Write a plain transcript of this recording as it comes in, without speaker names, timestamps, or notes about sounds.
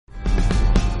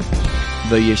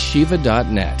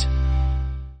theyeshiva.net.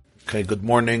 Okay, good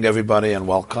morning, everybody, and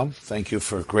welcome. Thank you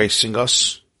for gracing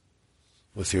us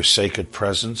with your sacred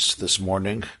presence this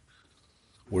morning.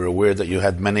 We're aware that you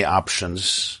had many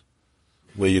options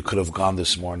where you could have gone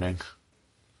this morning,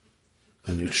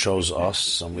 and you chose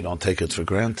us, and we don't take it for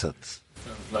granted.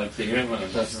 Like the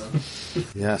airline,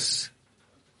 that's Yes.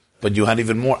 But you had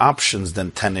even more options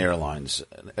than 10 airlines.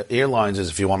 Airlines is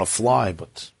if you want to fly,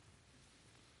 but,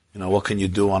 what can you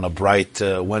do on a bright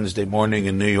Wednesday morning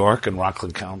in New York and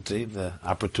Rockland County? The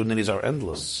opportunities are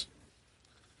endless.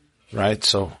 Right?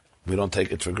 So we don't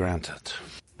take it for granted.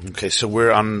 Okay, so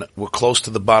we're close to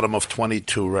the bottom of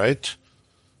 22, right?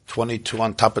 22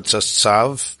 on top it says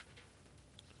Tzav.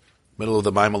 Middle of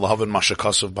the Maimon Lahavin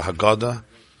Mashakasav Bahagada.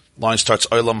 Line starts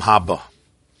Olam Haba.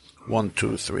 1,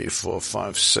 2, 3, 4,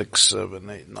 5, 6, 7,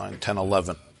 8, 9, 10,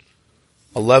 11.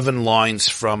 11 lines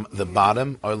from the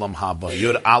bottom, Olam Haba.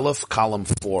 Yud Aleph, column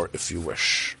 4, if you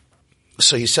wish.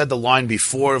 So he said the line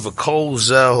before, V'kol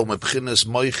zeh mebchinas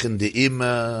moichin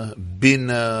de'ima,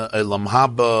 bina, Olam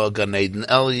Haba, Gan Eden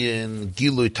Elyon,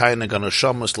 Gilui Taina Gan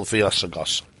Hashamas, L'fi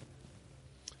Asagasa.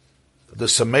 The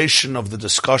summation of the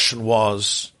discussion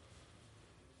was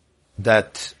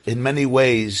that in many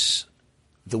ways,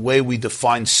 the way we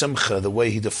define Simcha, the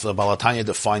way the Baal HaTanya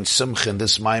defines Simcha in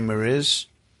this Maimer is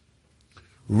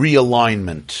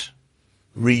realignment,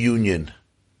 reunion.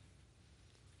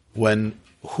 When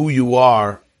who you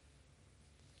are,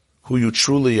 who you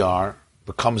truly are,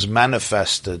 becomes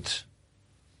manifested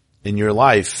in your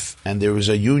life, and there is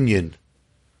a union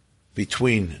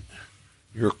between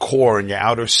your core and your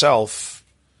outer self,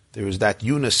 there is that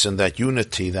unison, that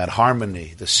unity, that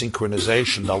harmony, the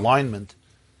synchronization, the alignment.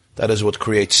 That is what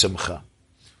creates Simcha.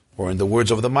 Or in the words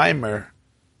of the Maimer,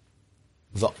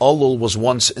 the Olul was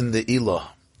once in the Ilah.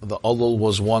 The Olul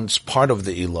was once part of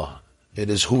the Ilah. It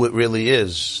is who it really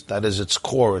is. That is its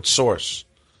core, its source.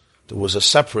 There was a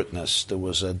separateness. There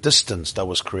was a distance that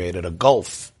was created, a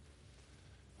gulf.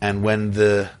 And when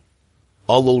the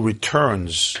Olul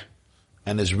returns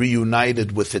and is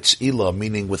reunited with its Ilah,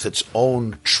 meaning with its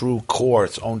own true core,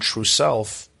 its own true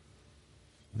self,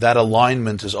 that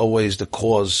alignment is always the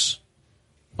cause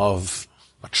of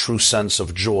a true sense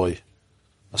of joy,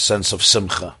 a sense of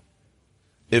simcha.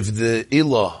 If the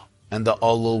ilah and the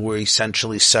olul were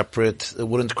essentially separate, it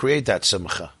wouldn't create that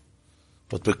simcha.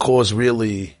 But because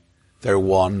really they're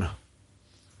one,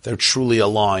 they're truly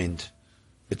aligned,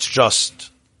 it's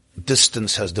just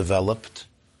distance has developed.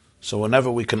 So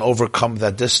whenever we can overcome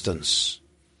that distance,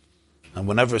 and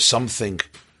whenever something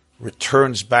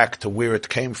returns back to where it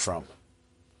came from,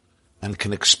 and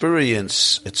can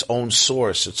experience its own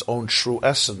source, its own true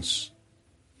essence,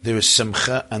 there is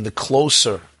simcha, and the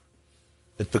closer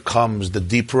it becomes, the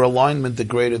deeper alignment, the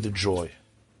greater the joy.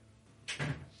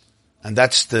 And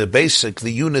that's the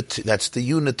unity, that's the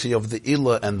unity of the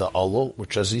Ilah and the Olul,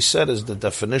 which as he said is the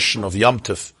definition of Yom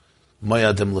Tov,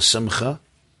 Moyadim L'Simcha,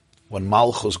 when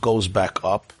Malchus goes back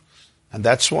up. And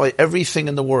that's why everything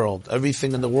in the world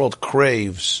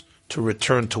craves to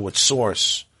return to its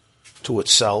source, to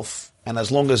itself. And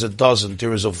as long as it doesn't,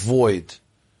 there is a void.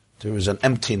 There is an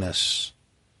emptiness.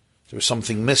 There is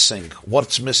something missing.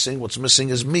 What's missing? What's missing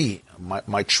is me.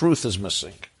 My truth is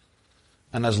missing.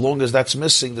 And as long as that's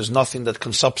missing, there's nothing that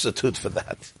can substitute for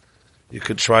that. You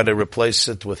could try to replace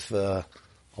it with a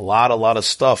lot of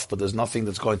stuff, but there's nothing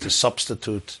that's going to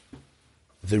substitute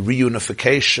the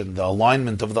reunification, the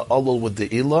alignment of the Olul with the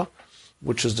Ilah,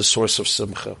 which is the source of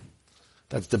Simcha.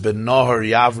 That's the Ben Nahar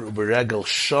Yavru Beregel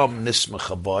Sham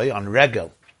Nismacha Boy on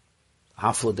Regel.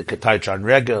 Hafla de Ketaich on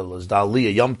Regel is the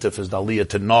Aliyah Yom Tov is the Aliyah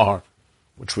to Nahar,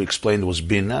 which we explained was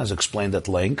Bina, as explained at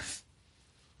length,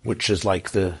 which is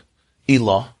like the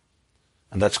Ilah,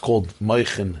 and that's called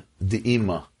Moichin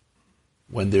De'ima,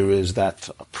 when there is that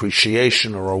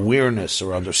appreciation or awareness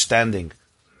or understanding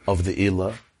of the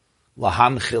Ilah.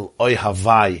 Lahanchil Oy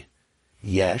Havai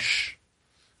Yesh,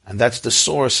 and that's the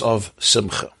source of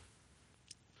Simcha.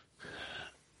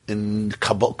 In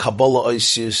Kabbalah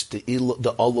Oisius, the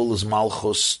Olul is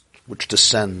Malchus, which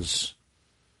descends,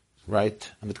 right?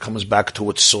 And it comes back to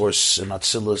its source. In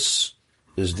Atzilus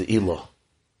is the Ilah.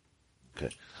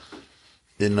 Okay.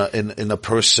 In a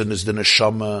person is the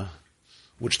Neshama,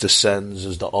 which descends,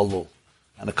 is the Olul.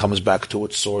 And it comes back to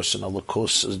its source. In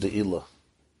Alakus is the Ilah.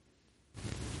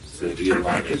 So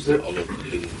realigning the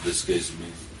Olul in this case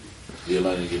means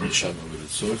realigning the Neshama with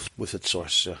its source? With its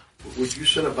source, yeah. What you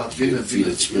said about You can feel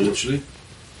it spiritually?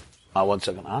 1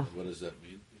 second, What does that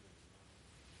mean?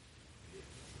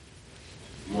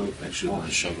 More connection the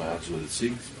Neshama has with its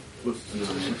seeks?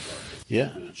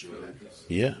 Yeah.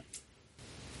 Yeah.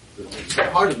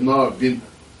 Part of Noah bin.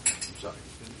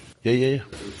 Yeah.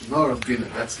 Nor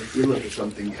Rabbeinu, that's the Ilah of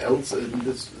something else. In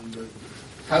the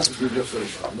passage we just read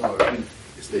about Nor Rabbeinu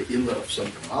is the Ilah of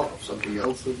something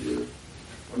else of you,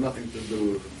 or nothing to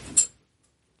do with it.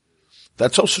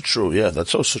 That's also true. Yeah,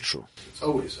 that's also true. It's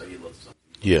always a Ilah of something.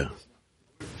 Yeah.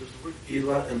 Does the word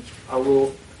Ilah and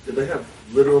Alul, do they have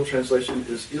literal translation?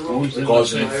 Is Ilah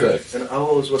Cause and effect. and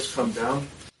Alul is what's come down?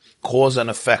 Cause and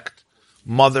effect.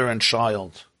 Mother and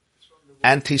child.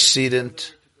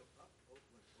 Antecedent.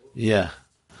 Yeah.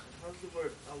 How's the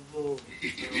word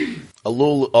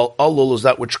Alul? Alul is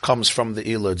that which comes from the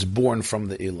Ilah. It's born from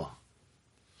the Ilah.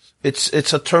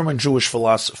 It's a term in Jewish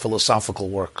philosophical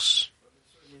works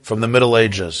from the Middle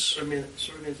Ages. Sort of means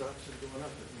opposite going up.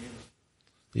 It means,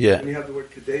 Yeah. when you have the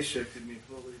word Kadesha, it could mean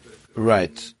holy, but it could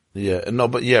Right. Yeah. No,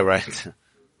 but yeah, right.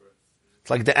 It's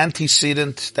like the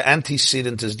antecedent. The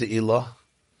antecedent is the Ilah,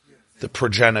 the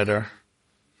progenitor,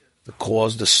 the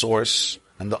cause, the source,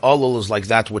 and the Alul is like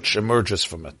that which emerges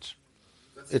from it.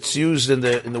 It's used in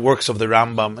the works of the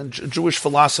Rambam and Jewish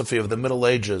philosophy of the Middle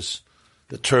Ages.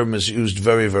 The term is used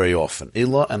very, very often.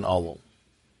 Ilah and Alul.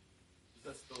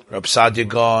 Rab Sadia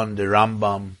Gaon, the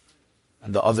Rambam,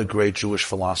 and the other great Jewish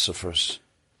philosophers.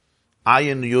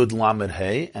 Ayin Yud Lamed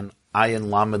Hey and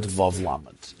Ayin Lamed Vav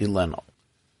Lamed. Ileno.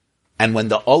 And when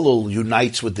the Alul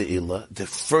unites with the Ilah,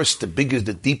 the biggest,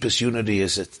 the deepest unity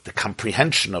is the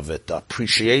comprehension of it, the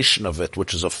appreciation of it,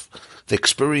 which is the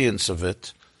experience of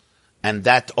it. And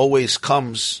that always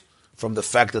comes from the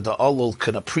fact that the Alul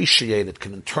can appreciate it,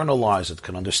 can internalize it,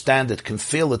 can understand it, can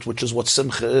feel it, which is what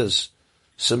Simcha is.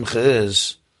 Simcha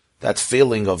is that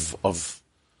feeling of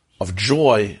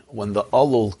joy when the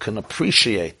Alul can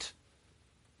appreciate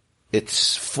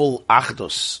its full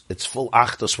achdus,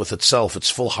 with itself, its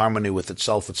full harmony with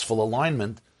itself, its full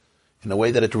alignment, in a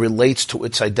way that it relates to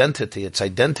its identity. Its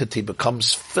identity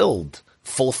becomes fulfilled,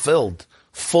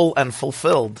 full and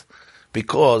fulfilled,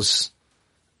 because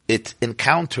it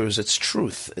encounters its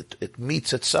truth. It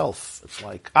meets itself. It's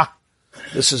like,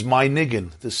 this is my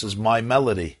niggin, this is my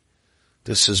melody,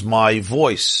 this is my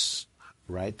voice,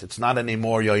 right? It's not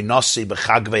anymore, yoinasi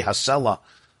b'chagvei hasela,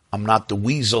 I'm not the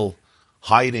weasel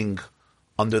hiding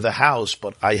under the house,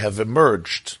 but I have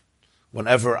emerged.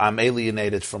 Whenever I'm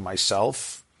alienated from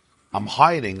myself, I'm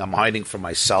hiding from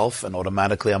myself, and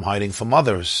automatically I'm hiding from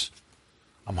others.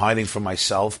 I'm hiding from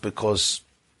myself because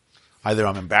either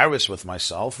I'm embarrassed with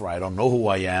myself, or I don't know who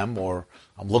I am, or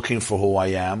I'm looking for who I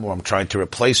am, or I'm trying to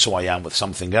replace who I am with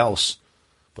something else.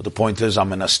 But the point is,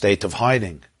 I'm in a state of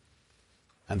hiding.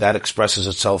 And that expresses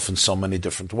itself in so many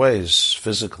different ways,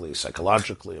 physically,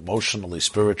 psychologically, emotionally,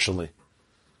 spiritually.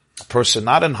 A person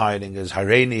not in hiding is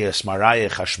Harenius,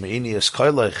 Marayich, Hashmeinius,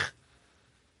 Koilech.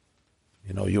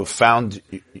 You found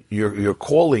your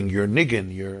calling, your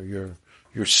niggin,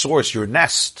 your source, your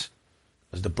nest.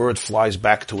 As the bird flies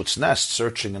back to its nest,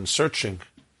 searching and searching.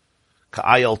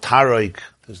 Ka'ayel Taroig,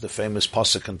 there's the famous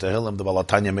pasuk in Tehillim, the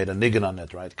Balatanya made a niggin on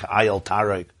it, right? Ka'ayel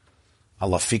Taroig,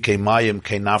 alafike mayim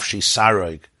ke nafshi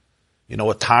saroig. You know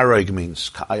what Taroig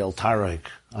means? Ka'ayel Taroig.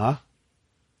 Huh?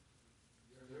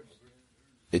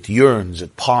 It yearns,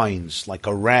 it pines, like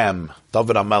a ram.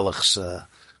 David HaMelech's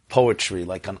poetry,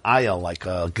 like an ayel, like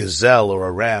a gazelle or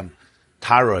a ram.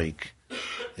 Taroig.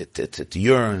 It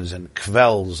yearns and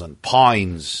kvels and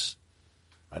pines.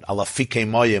 Right? Alafike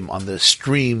mayim, on the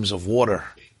streams of water.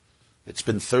 It's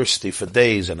been thirsty for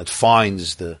days, and it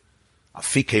finds the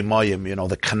afike mayim,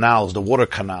 the canals, the water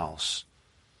canals.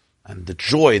 And the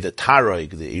joy, the taroig,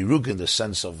 the irugin, the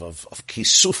sense of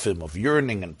kisufim, of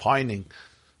yearning and pining,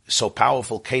 is so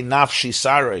powerful. Kei nafshi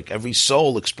saroig, every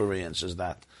soul experiences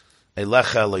that.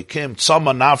 Elecha Elokim,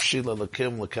 tzama nafshi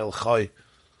lelekim lekel choy,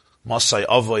 masai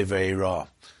avoy ve'ira.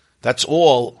 That's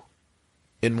all,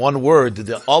 in one word,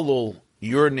 the Alul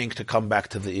yearning to come back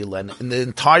to the Ilah. And in the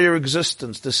entire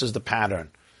existence, this is the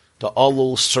pattern. The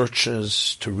Alul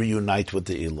searches to reunite with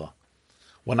the Ilah.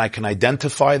 When I can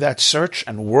identify that search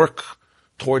and work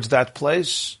towards that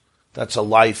place, that's a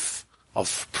life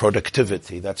of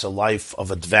productivity. That's a life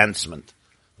of advancement.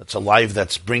 That's a life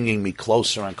that's bringing me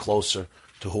closer and closer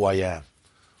to who I am.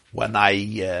 When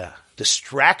I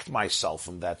distract myself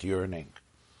from that yearning,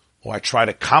 or I try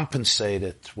to compensate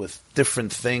it with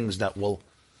different things that will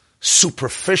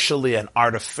superficially and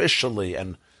artificially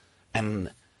and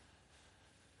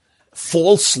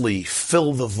falsely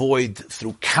fill the void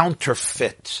through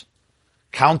counterfeit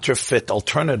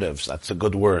alternatives. That's a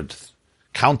good word.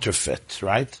 Counterfeit,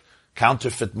 right?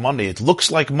 Counterfeit money. It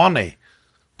looks like money,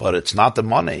 but it's not the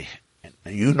money. And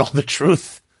you know the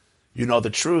truth. You know the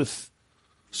truth.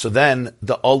 So then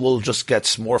the Alul just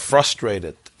gets more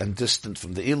frustrated and distant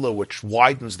from the Ilah, which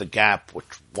widens the gap, which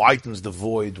widens the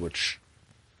void, which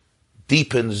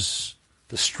deepens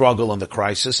the struggle and the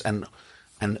crisis, and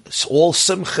all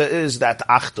simcha is that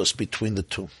achdus between the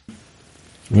two.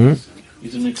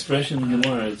 It's an expression in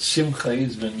Gemara. Simcha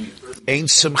is when you... Ein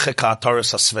simcha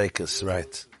ka'ataris hasveikas,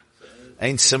 right.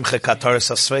 Ein simcha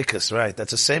ka'ataris hasveikas, right.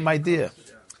 That's the same idea.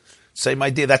 Same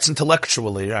idea. That's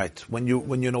intellectually, right. When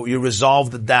you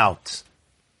resolve the doubt,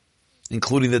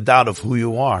 including the doubt of who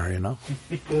you are,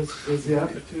 Does the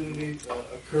opportunity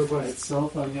occur by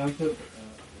itself on Yom Tov,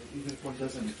 even if one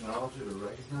doesn't acknowledge it or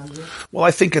recognize it? Well,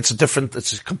 I think it's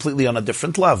completely on a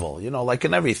different level, like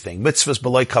in everything. Mitzvahs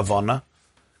b'loy kavana,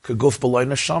 keguf b'loy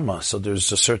neshama. So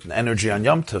there's a certain energy on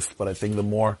Yom Tov, but I think the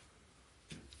more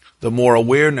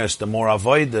awareness, the more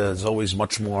avodah, is always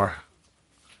much more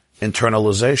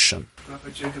internalization.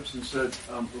 Rabbi Jacobson said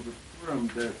over Purim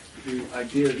that the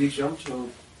idea of each Yom Tov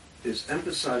is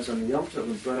emphasized on the Yom Tov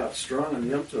and brought out strong on the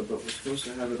Yom Tov, but we're supposed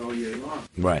to have it all year long.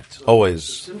 Right, So always.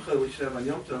 The simcha we should have on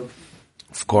Yom Tov.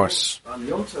 Of course. On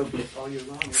Yom Tov, but all year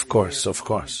long. Of course.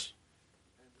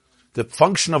 The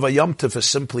function of a Yom Tov is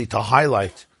simply to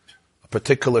highlight a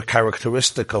particular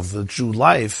characteristic of the Jew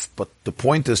life, but the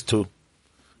point is to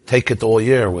take it all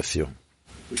year with you.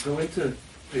 We go into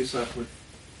Pesach with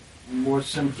more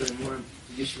simcha and more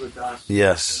Yeshua Das.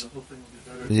 Yes. And the whole thing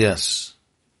will be better. Yes.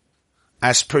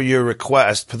 As per your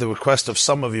request, per the request of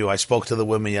some of you, I spoke to the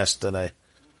women yesterday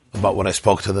about what I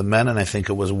spoke to the men, and I think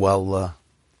it was well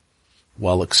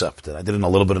accepted. I did it a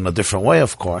little bit in a different way,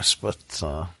 of course, but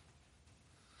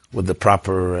with the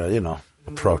proper,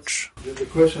 approach. The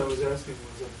question I was asking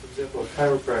was, for example, a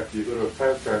chiropractor. You go to a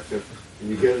chiropractor and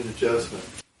you get an adjustment.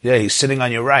 Yeah, he's sitting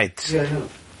on your right. Yeah, I know.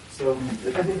 So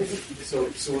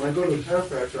when I go to a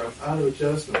chiropractor, I'm out of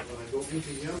adjustment. When I go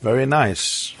into Yom Tov, Very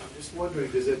nice. I'm just wondering,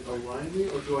 does it align me,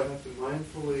 or do I have to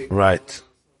mindfully... Right.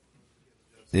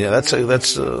 Yeah, that's a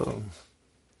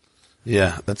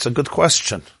good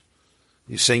question.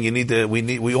 You're saying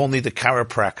we all need the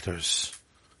chiropractors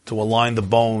to align the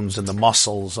bones and the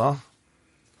muscles,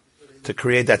 to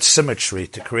create that symmetry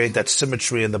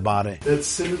in the body. That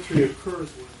symmetry occurs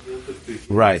when Yom Tov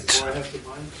begins. Right. So I have to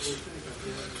mindfully think.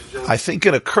 I think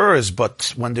it occurs,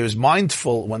 but when there's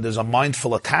a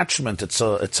mindful attachment, it's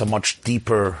a much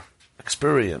deeper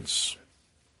experience.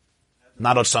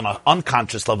 Not just on an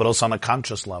unconscious level, but also on a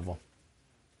conscious level.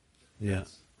 Yeah.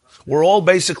 We're all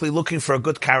basically looking for a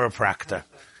good chiropractor.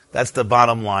 That's the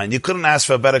bottom line. You couldn't ask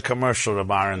for a better commercial,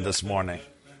 Rabbi, this morning.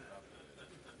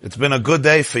 It's been a good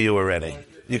day for you already.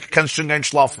 You can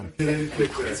schlafen.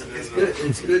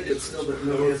 It's good. It's still that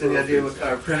nobody has any idea what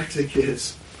chiropractic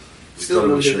is. Still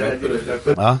nobody has any idea what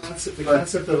chiropractic is. The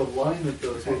concept of alignment,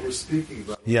 though, is what we're speaking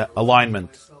about. Yeah,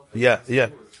 alignment. Yeah.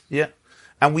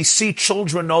 And we see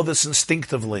children know this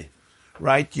instinctively,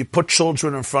 right? You put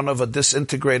children in front of a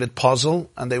disintegrated puzzle,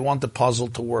 and they want the puzzle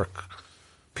to work.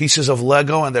 Pieces of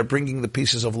Lego, and they're bringing the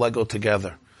pieces of Lego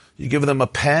together. You give them a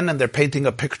pen, and they're painting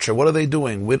a picture. What are they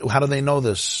doing? How do they know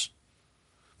this?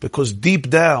 Because deep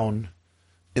down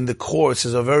in the core, this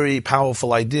is a very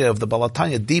powerful idea of the Baal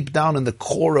HaTanya, deep down in the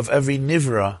core of every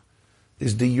Nivra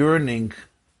is the yearning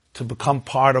to become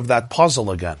part of that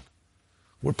puzzle again.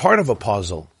 We're part of a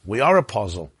puzzle. We are a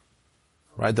puzzle.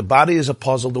 Right? The body is a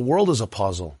puzzle, the world is a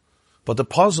puzzle. But the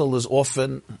puzzle is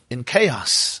often in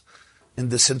chaos, in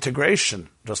disintegration,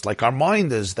 just like our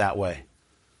mind is that way.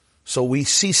 So we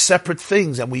see separate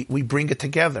things and we bring it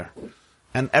together.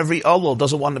 And every Elul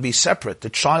doesn't want to be separate. The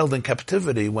child in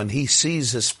captivity, when he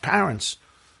sees his parents,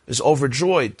 is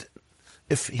overjoyed.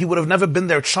 If he would have never been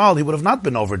their child, he would have not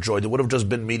been overjoyed. It would have just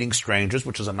been meeting strangers,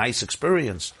 which is a nice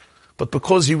experience. But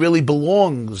because he really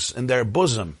belongs in their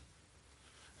bosom,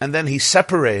 and then he's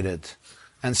separated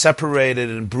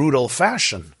in brutal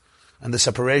fashion, and the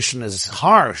separation is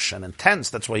harsh and intense.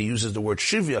 That's why he uses the word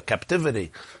shivya,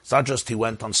 captivity. It's not just he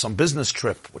went on some business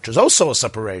trip, which is also a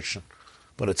separation.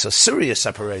 But it's a serious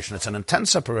separation. It's an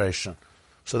intense separation.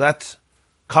 So that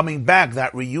coming back,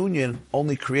 that reunion,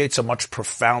 only creates a much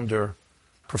profounder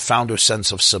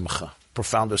sense of simcha,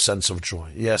 profounder sense of joy.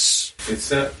 Yes?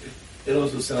 It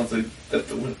also sounds like that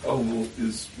the word Elul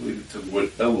is related to the word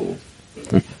Elul.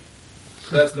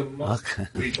 That's the Okay.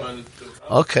 we find it.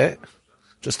 Okay.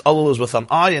 Just Elul is with an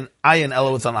I and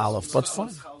Elul with an Aleph. But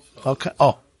fine. Okay.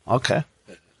 Oh, okay.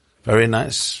 Very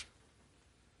nice.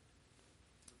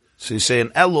 So you say in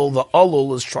Elul, the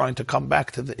Elul is trying to come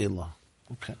back to the Ilah.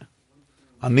 Okay.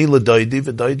 Anila doidi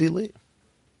v'doidi li.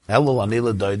 Elul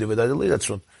anila doidi v'doidi li. That's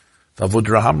what Davud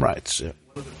Raham writes. Yeah.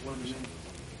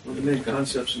 One of the main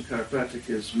concepts in chiropractic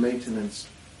is maintenance.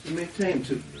 To maintain,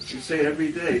 to say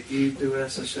every day, Yidu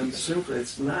Es Hashem Simcha.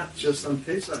 It's not just on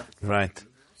Pesach. Right.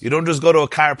 You don't just go to a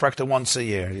chiropractor once a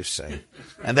year, you say.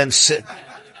 And then sit.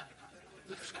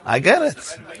 I get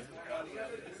it.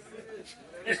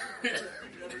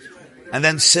 And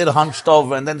then sit hunched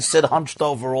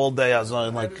over, all day as I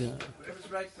like. It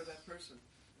was right for that person.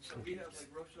 So we have like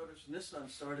Rosh Chodesh Nissan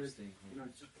started, it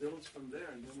just builds from there,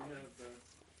 and then we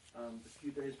have a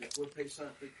few days before Pesach,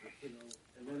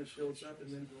 and then it builds up,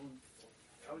 and then going.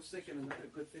 I was thinking another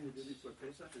good thing to do before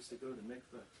Pesach is to go to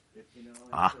mikveh.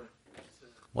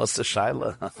 What's the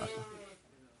shaila?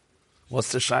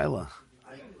 What's the shaila?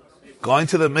 Going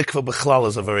to the mikveh b'chlal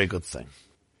is a very good thing.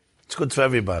 It's good for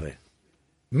everybody.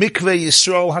 Mikveh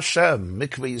Yisrael Hashem.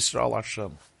 Mikveh Yisrael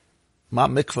Hashem. Ma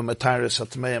mikveh mataris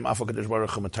hatmeim afakadosh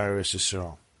baruch hu mataris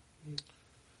Yisrael.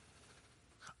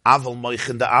 Aval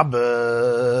moichen de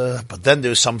abbe. But then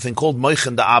there's something called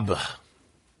moichen de abbe.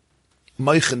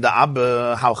 Moichen de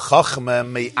abbe how chachme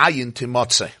me'ayin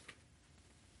timotze.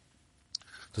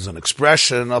 There's an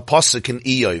expression, a pasuk in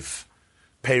Iyov.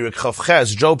 Perek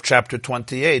Chavches, Job chapter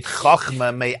 28.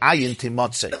 Chachme me'ayin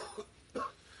timotze.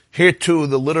 Here too,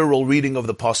 the literal reading of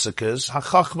the pasuk is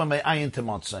 "Hachachma me'ayin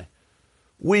timotze."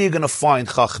 Where are you going to find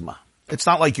chachma? It's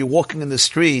not like you're walking in the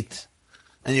street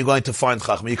and you're going to find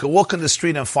chachma. You can walk in the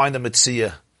street and find a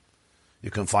mitzvah.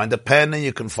 You can find a pen and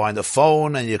you can find a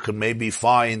phone and you can maybe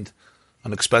find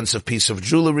an expensive piece of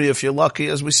jewelry if you're lucky.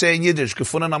 As we say in Yiddish,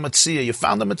 gefunden a mitzvah. You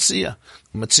found a mitzvah.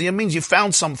 A mitzvah means you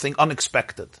found something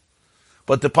unexpected.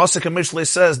 But the pasuk in Mishlei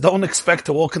says, don't expect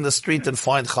to walk in the street and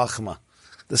find chachma.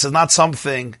 This is not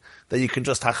something that you can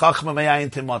just hachachma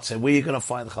me'ayin timotze. Where are you going to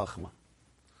find chachma?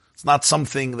 It's not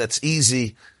something that's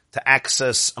easy to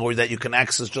access or that you can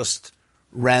access just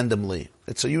randomly.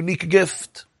 It's a unique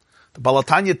gift. The Baal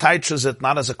HaTanya teaches it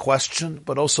not as a question,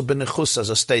 but also b'nechus as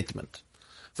a statement.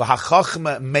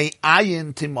 V'hachachma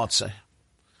me'ayin timotze.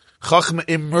 Chachma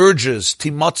emerges,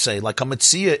 timotze, like a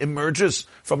metzia emerges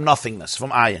from nothingness,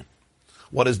 from ayin.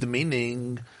 What is the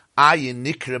meaning? Ayin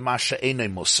nikre ma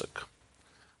she'enei musik.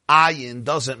 Ayin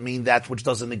doesn't mean that which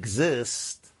doesn't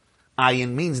exist.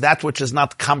 Ayin means that which is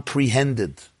not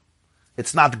comprehended.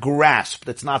 It's not grasped.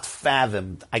 It's not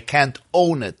fathomed. I can't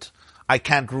own it. I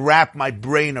can't wrap my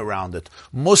brain around it.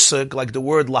 Musig, like the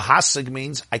word lahasig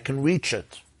means, I can reach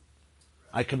it.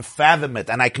 I can fathom it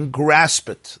and I can grasp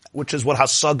it, which is what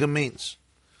hasaga means.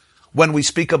 When we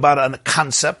speak about a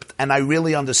concept and I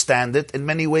really understand it, in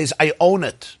many ways I own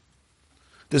it.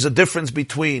 There's a difference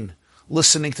between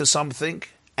listening to something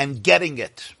and getting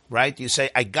it, right? You say,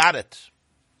 I got it.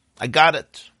 I got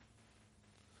it.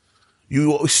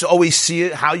 You always see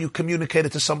it, how you communicate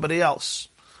it to somebody else.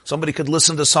 Somebody could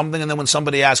listen to something and then when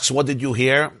somebody asks, what did you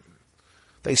hear?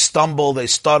 They stumble, they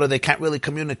stutter, they can't really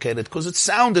communicate it because it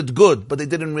sounded good, but they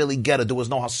didn't really get it. There was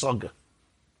no hasaga.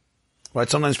 Right?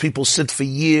 Sometimes people sit for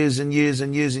years and years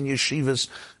and years in yeshivas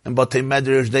and batei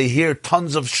medrash. They hear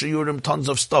tons of shiurim, tons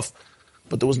of stuff,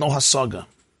 but there was no hasaga.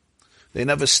 They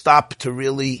never stop to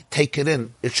really take it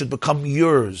in. It should become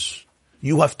yours.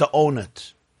 You have to own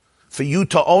it. For you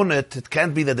to own it, it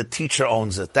can't be that the teacher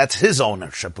owns it. That's his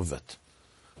ownership of it.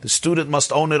 The student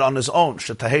must own it on his own.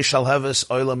 Shetahei shal heves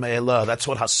oila me'elah. That's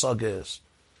what hasaga is.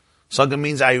 Hasaga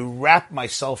means I wrap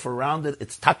myself around it.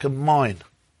 It's takem mine.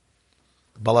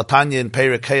 Baal HaTanya in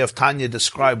Perek Hey of Tanya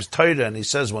describes Torah, and he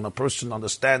says when a person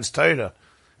understands Torah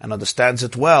and understands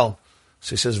it well,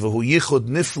 so he says, "V'hu yichud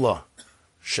nifla,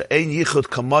 she'ein yichud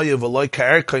kamaya v'loy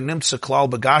ka'erkai nimtza klal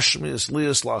b'gashmi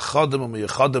eslias la'achadim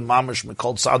u'miyachadim mamash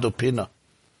mikol tzadu pina."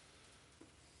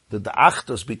 The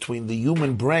achdus between the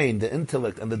human brain, the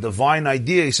intellect, and the divine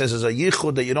idea, he says, is a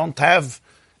yichud that you don't have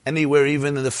anywhere,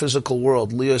 even in the physical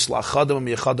world. Lias la'achadim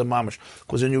u'miyachadim mamash.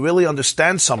 Because when you really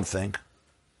understand something,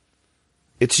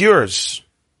 it's yours.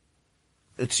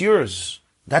 It's yours.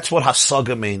 That's what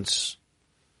hasaga means.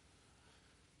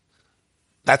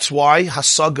 That's why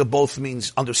hasaga both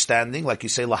means understanding, like you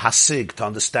say lahasig, to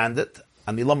understand it,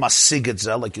 and ila masig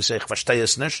etzel, like you say chvashtei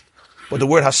es nicht. But the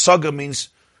word hasaga means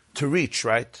to reach,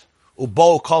 right?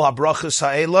 Ubo kol habrachas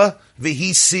ha'ela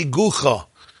v'hisigucha,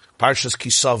 parshas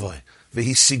kisavai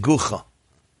v'hisigucha.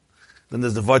 Then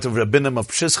there's the word of Rabbinim of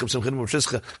Pshischa,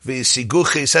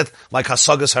 v'hisigucha. He said like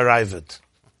hasagas harayved.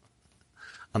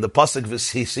 On the pasuk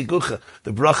v'hisigucha,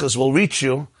 the brachas will reach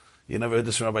you. You never heard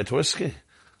this from Rabbi Twersky?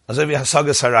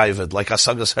 Hasagas harayved, like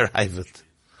hasagas harayved,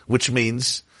 which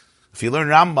means if you learn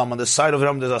Rambam on the side of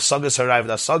Rambam, there's hasagas harayved.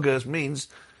 Hasagas means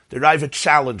the Rayved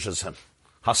challenges him.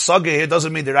 Hasaga here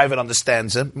doesn't mean the Rayved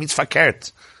understands him. It means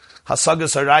fakert.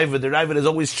 Hasagas harayved, the Rayved is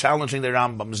always challenging the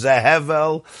Rambam.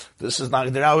 Zehevel, this is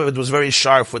not, the Rayved was very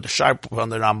sharp with the sharp on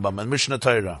the Rambam and Mishnah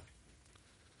Torah.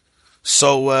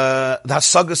 So, the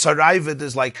Hasagas harayved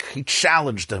is like, he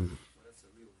challenged him.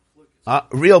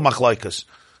 Real machlokes.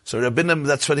 So Rabbinim,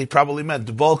 that's what he probably meant.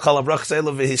 The bol kalabrach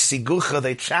seilav v'hisigucha,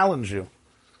 they challenge you.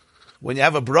 When you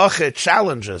have a bracha, it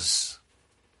challenges.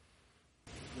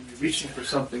 When you're reaching for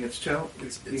something, it's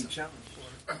being challenged.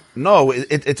 No,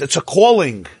 it's a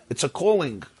calling. It's a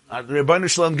calling. Rebbeinu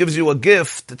Shalom gives you a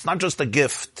gift. It's not just a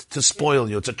gift to spoil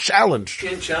you. It's a challenge. You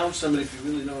can't challenge somebody if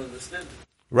you really don't understand it.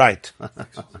 Right.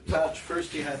 Challenge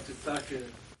first, you have to talk.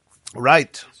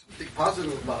 Right. Something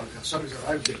positive about it. Something that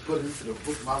I've been put into the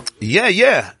book.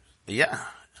 Yeah.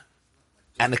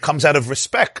 And it comes out of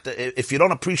respect. If you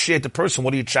don't appreciate the person,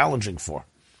 what are you challenging for?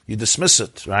 You dismiss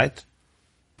it, right?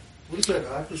 What is that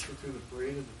opposite between the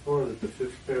brain and the Torah, the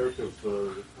fifth parak of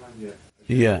the Tanya?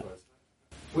 Yeah.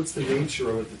 What's the nature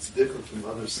of it that's different from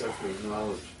other secular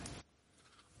knowledge?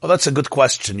 Oh, that's a good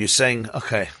question. You're saying,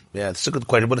 okay, yeah, it's a good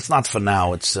question, but it's not for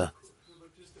now. It's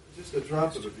Just a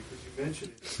drop of it, because you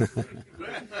mentioned it.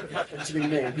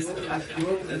 You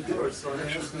opened the door, so I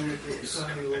asked you to tell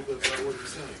me a little bit about what you're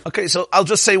saying. okay. So I'll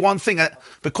just say one thing.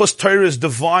 Because Torah is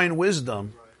divine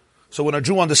wisdom, so when a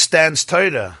Jew understands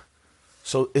Torah,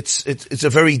 so it's a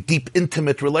very deep,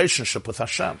 intimate relationship with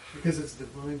Hashem. Because it's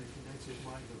divine, it connects your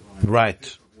mind divine.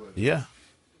 Right. Yeah.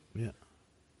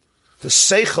 The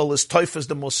seichel is toifes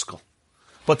the muskel.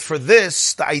 But for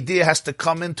this, the idea has to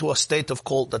come into a state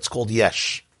that's called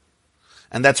yesh.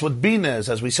 And that's what bina is.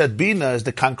 As we said, bina is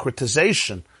the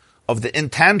concretization of the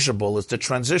intangible, is the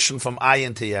transition from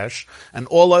ayin to yesh. And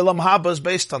all olam haba is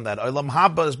based on that. Olam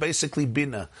haba is basically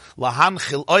bina.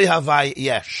 Lahanchil oy havai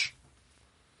yesh.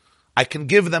 I can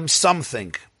give them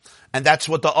something. And that's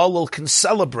what the olul can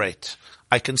celebrate.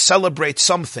 I can celebrate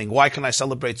something. Why can I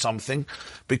celebrate something?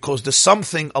 Because the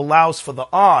something allows for the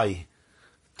I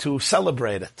to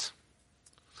celebrate it.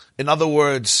 In other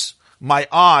words, my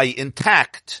I,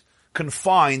 intact, can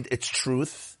find its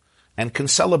truth and can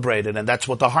celebrate it. And that's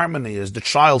what the harmony is. The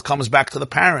child comes back to the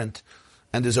parent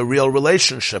and there's a real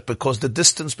relationship, because the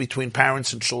distance between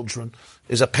parents and children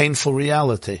is a painful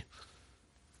reality.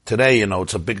 Today,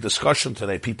 it's a big discussion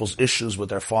today, people's issues with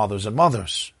their fathers and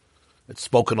mothers. It's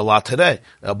spoken a lot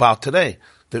about today.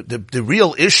 The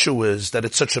real issue is that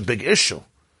it's such a big issue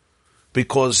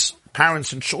because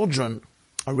parents and children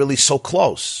are really so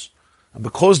close. And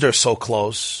because they're so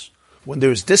close, when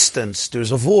there's distance,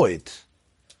 there's a void.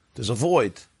 There's a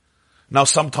void. Now,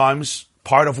 sometimes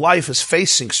part of life is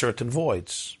facing certain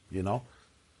voids,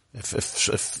 If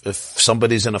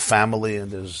somebody's in a family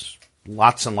and there's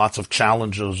lots and lots of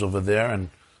challenges over there and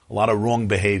a lot of wrong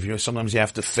behavior, sometimes you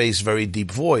have to face very deep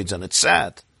voids, and it's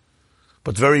sad.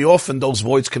 But very often those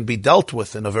voids can be dealt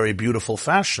with in a very beautiful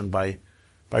fashion by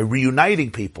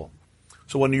reuniting people.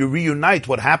 So when you reunite,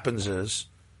 what happens is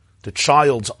the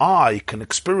child's I can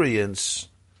experience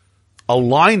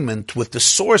alignment with the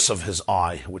source of his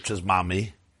I, which is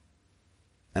Mami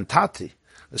and Tati.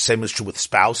 The same is true with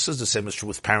spouses, the same is true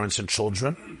with parents and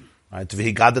children. Right?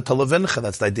 V'higada levincha,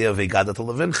 that's the idea of v'higada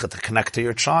levincha, to connect to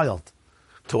your child,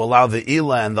 to allow the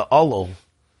Ila and the Olol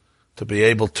to be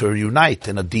able to reunite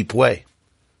in a deep way.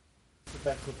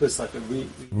 That chuppah is like a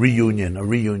reunion, a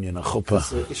chuppah.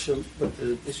 So issue, but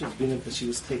the issue is being that she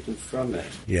was taken from it.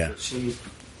 Yeah. So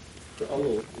the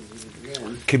Olol is a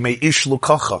man. Kimei ish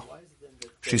lukacha.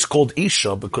 She's called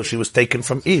Isha because she was taken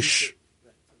from Ish.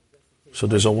 So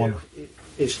there's a woman.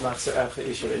 Ish lachzer acha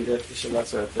Isha, and that Isha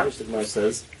lachzer acha Ish, the Gemara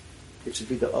says, it should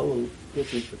be the Olol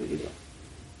looking for the Ila.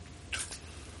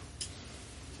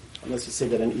 Unless you say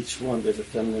that in each one there's a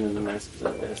feminine and a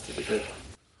masculine, that has to be good.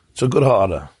 It's a good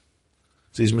ha'ara.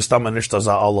 Sie ist mistama nicht as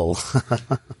a Olol.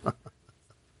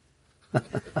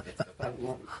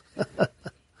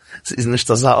 Sie ist nicht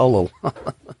as a Olol.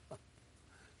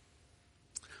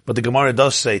 But the Gemara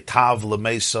does say, Tav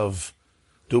l'meisav,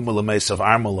 Duma l'meisav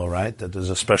armalo, right? That there's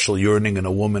a special yearning in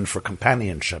a woman for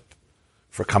companionship,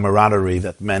 for camaraderie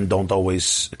that men don't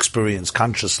always experience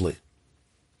consciously.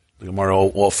 The Gemara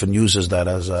often uses that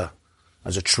as a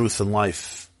truth in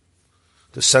life.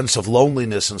 The sense of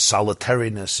loneliness and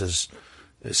solitariness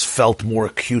is felt more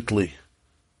acutely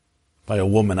by a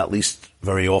woman, at least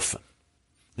very often.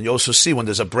 And you also see when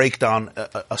there's a breakdown,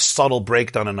 a subtle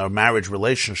breakdown in a marriage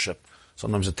relationship,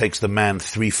 sometimes it takes the man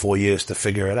 3-4 years to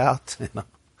figure it out.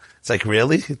 It's like,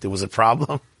 really? There was a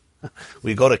problem?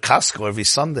 We go to Costco every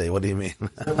Sunday. What do you mean?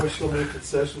 That way she'll make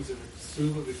concessions in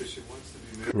Suva because she wants to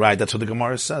be married. Right, that's what the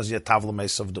Gemara says. Yeah, Tavla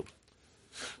Meisavdu.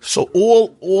 So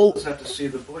all have to see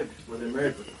the void before they're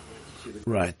married.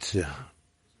 right, yeah.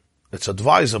 It's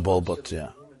advisable, but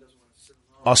yeah.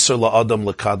 Asr la'adam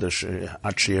l'kadosh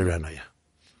achirena.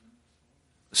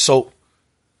 So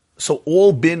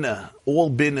all bina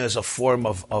is a form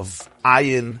of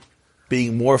ayin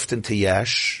being morphed into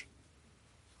yesh,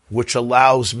 which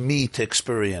allows me to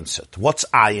experience it. What's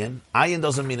ayin? Ayin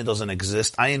doesn't mean it doesn't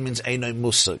exist. Ayin means einoi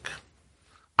musig.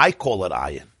 I call it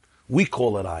ayin. We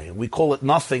call it ayin. We call it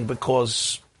nothing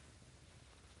because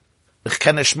ich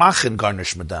kann nicht machen gar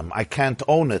nicht mit dem. I can't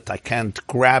own it. I can't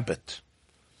grab it.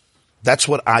 That's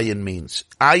what ayin means.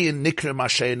 Ayin nikra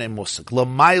mashene musik.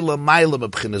 L'mayla mayla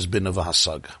mebchinas bina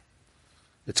v'hasaga.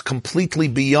 It's completely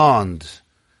beyond.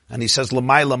 And he says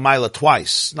l'mayla mayla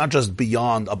twice. Not just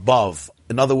beyond, above.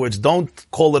 In other words, don't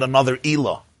call it another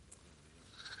ilah.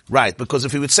 Right, because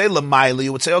if he would say l'mayla,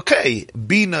 you would say, okay,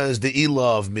 bina is the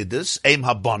ilah of midas, aim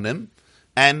habonim,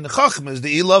 and chachma is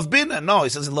the ilah of bina. No, he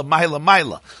says l'mayla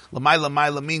mayla. L'mayla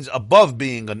mayla means above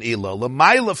being an ilah.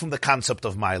 L'mayla from the concept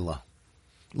of mayla.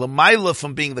 L'mayla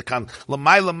from being the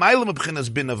l'mayla mayla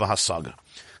mebchinas bina v'hasaga.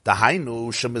 The hainu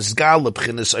shemizgal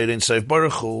lebchinas eirin seif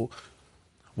baruch hu.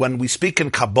 When we speak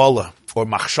in Kabbalah or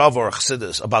Machshav or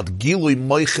Chassidus about gilui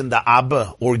moichin da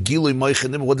Abba or gilui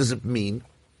moichin, what does it mean?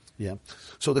 Yeah.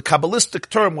 So the Kabbalistic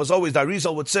term was always, the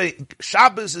Arizal would say,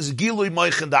 Shabbos is gilui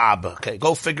moichin da Abba. Okay,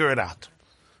 go figure it out.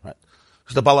 Right.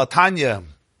 So the Baal HaTanya,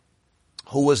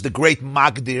 who was the great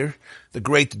Magdir, the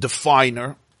great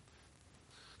definer,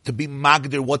 to be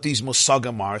magdir what these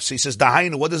musagam are. So he says,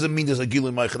 Dahainu, what does it mean there's a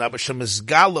gilui moichin Abba?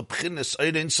 Shemizgal lebchinas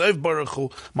eirin seif baruch hu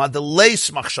ma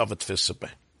deleis machshavet tfisabe.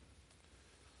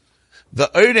 The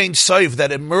Eirein Soif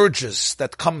that emerges,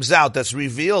 that comes out, that's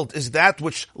revealed, is that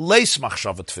which leis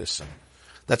machshavet tfisa.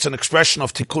 That's an expression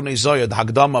of Tikkunei Zohar, the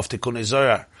Hagdama of Tikkunei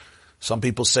Zohar. Some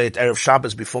people say it Erev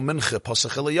Shabbos before Mincha,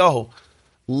 Pasach Eliyahu.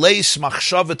 Leis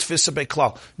machshavet tfisa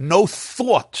beklal. No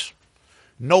thought,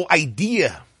 no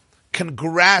idea can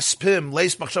grasp him.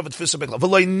 Leis machshavet tfisa beklal.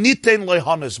 V'loi nitein loi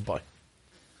hanes by.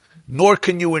 Nor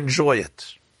can you enjoy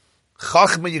it.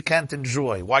 Chachma you can't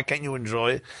enjoy. Why can't you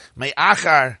enjoy it?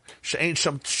 Me'achar she'ein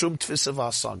shum tfisa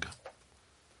v'hasaga.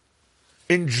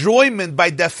 Enjoyment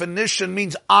by definition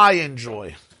means I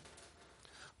enjoy.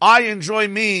 I enjoy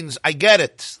means I get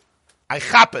it. I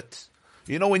chap it.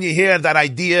 You know when you hear that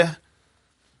idea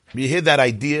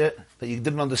that you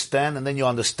didn't understand and then you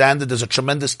understand it, there's a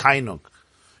tremendous tainug.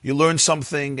 You learn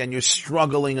something and you're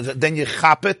struggling and then you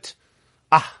chap it.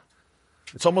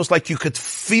 It's almost like you could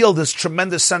feel this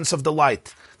tremendous sense of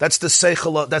delight. That's the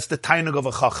seichel, that's the tainug of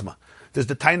a chachma. There's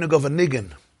the tainug of a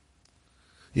niggin.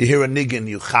 You hear a niggin,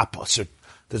 you chap.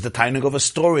 There's the tainug of a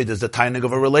story. There's the tainug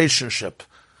of a relationship.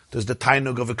 There's the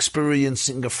tainug of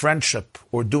experiencing a friendship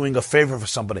or doing a favor for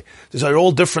somebody. These are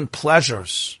all different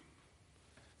pleasures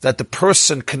that the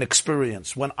person can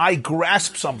experience. When I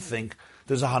grasp something,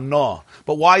 there's a hana.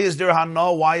 But why is there a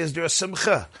hana? Why is there a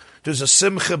simcha? There's a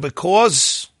simcha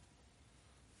because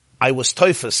I was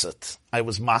teufes it. I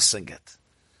was massing it.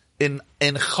 In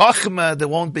Chachma, there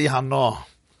won't be hana.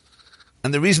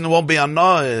 And the reason there won't be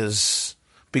hana is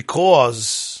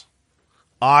because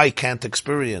I can't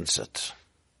experience it.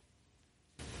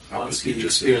 Once he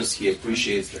experiences, he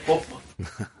appreciates the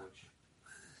Chachma.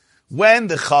 When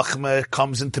the Chachma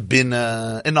comes into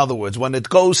Bina, in other words, when it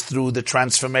goes through the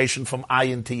transformation from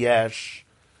Ayin to Yesh,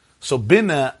 so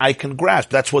Bina I can grasp.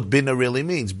 That's what Bina really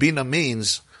means. Bina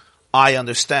means I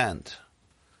understand.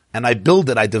 And I build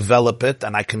it, I develop it,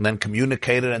 and I can then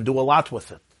communicate it and do a lot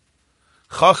with it.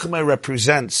 Chachma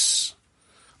represents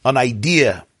an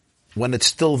idea when it's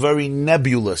still very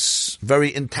nebulous,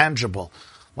 very intangible.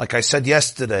 Like I said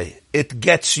yesterday, it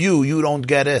gets you, you don't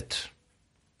get it.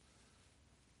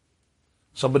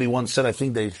 Somebody once said, I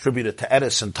think they attributed to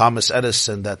Edison, Thomas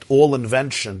Edison, that all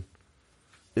invention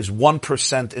is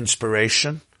 1%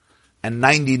 inspiration and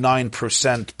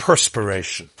 99%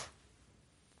 perspiration,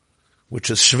 which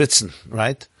is schwitzen,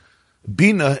 right?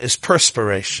 Bina is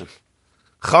perspiration.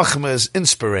 Chachma is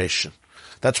inspiration.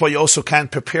 That's why you also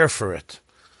can't prepare for it.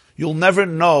 You'll never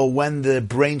know when the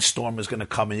brainstorm is going to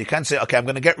come in. You can't say, okay, I'm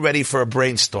going to get ready for a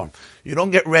brainstorm. You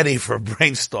don't get ready for a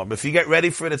brainstorm. If you get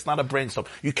ready for it, it's not a brainstorm.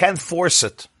 You can't force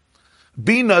it.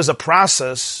 Bina is a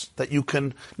process that you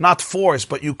can not force,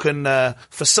 but you can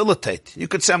facilitate. You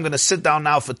could say, I'm going to sit down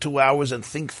now for 2 hours and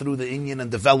think through the inyan and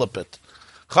develop it.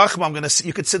 Chachma,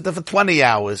 you could sit there for 20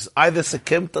 hours. Either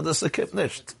sekimt or the sekimt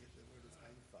nicht.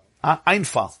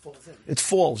 Einfall. It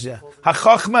falls, yeah.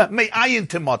 Ha-chachma, me ayin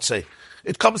timotzei.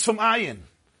 It comes from ayin.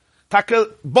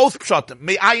 Both pshatim.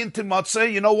 Me ayin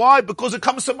timotzei. You know why? Because it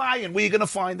comes from ayin. Where are you going to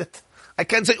find it? I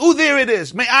can't say, oh, there it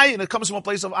is. Me ayin. It comes from a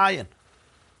place of ayin.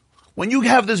 When you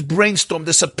have this brainstorm,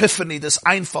 this epiphany, this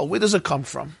einfall, where does it come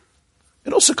from?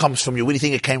 It also comes from you. Where do you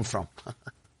think it came from?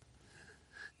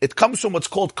 It comes from what's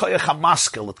called koyach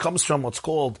hamaskil. It comes from what's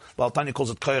called, Baal HaTanya calls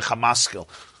it koyach hamaskil,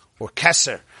 or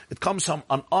keser. It comes from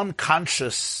an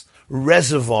unconscious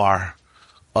reservoir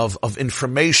of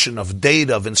information, of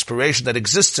data, of inspiration that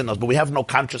exists in us, but we have no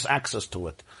conscious access to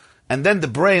it. And then the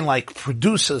brain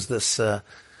produces this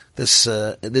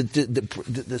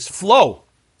flow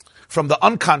from the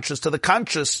unconscious to the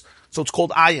conscious, so it's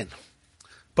called ayin.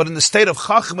 But in the state of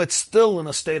chachma, it's still in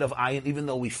a state of ayin, even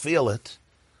though we feel it.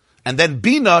 And then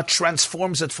bina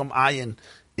transforms it from ayin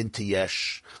into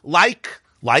yesh. Like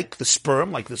the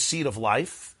sperm, like the seed of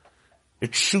life,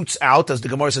 it shoots out, as the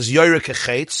Gemara says, yoyrek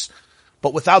echetz,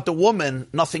 but without the woman,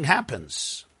 nothing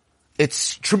happens.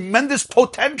 It's tremendous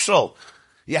potential.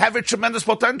 You have a tremendous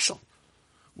potential.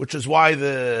 Which is why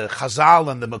the Chazal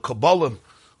and the Mekabolim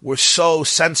were so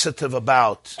sensitive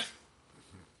about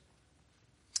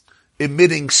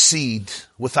emitting seed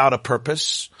without a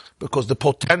purpose, because the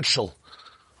potential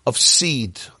of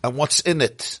seed and what's in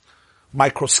it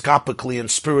microscopically and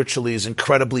spiritually is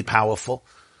incredibly powerful.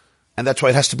 And that's why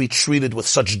it has to be treated with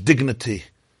such dignity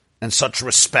and such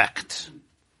respect.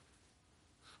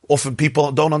 Often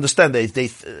people don't understand.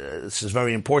 This is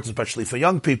very important, especially for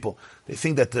young people. They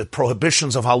think that the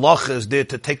prohibitions of halacha is there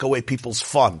to take away people's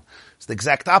fun. It's the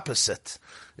exact opposite.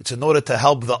 It's in order to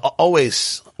help all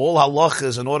halacha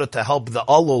is in order to help the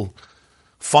alul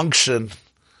function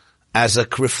as a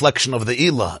reflection of the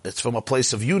ilah. It's from a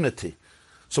place of unity.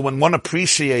 So when one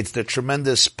appreciates the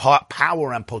tremendous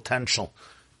power and potential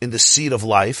in the seed of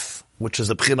life, which is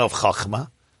the b'china of chachma,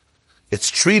 it's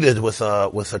treated with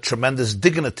a tremendous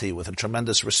dignity, with a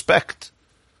tremendous respect.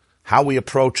 How we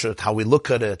approach it, how we look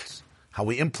at it, how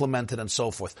we implement it, and so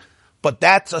forth. But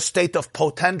that's a state of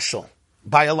potential,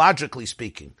 biologically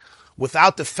speaking.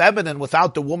 Without the feminine,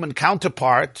 without the woman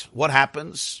counterpart, what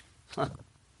happens?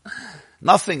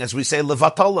 Nothing, as we say,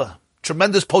 levatala.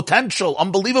 Tremendous potential,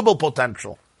 unbelievable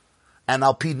potential. And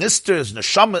alpinisters,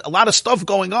 neshama, a lot of stuff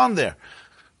going on there.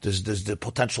 There's the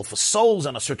potential for souls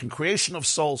and a certain creation of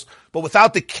souls. But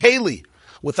without the keli,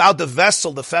 without the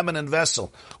vessel, the feminine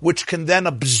vessel, which can then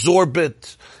absorb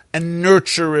it and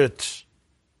nurture it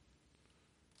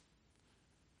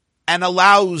and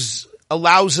allows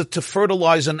it to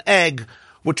fertilize an egg,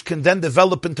 which can then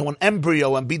develop into an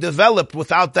embryo and be developed,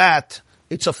 without that,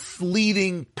 it's a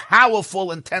fleeting,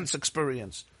 powerful, intense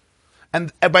experience.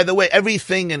 And by the way,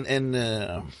 everything in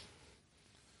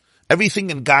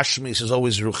Gashmis is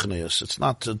always Ruchnius. It's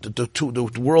not,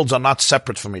 the worlds are not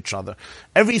separate from each other.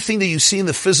 Everything that you see in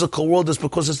the physical world is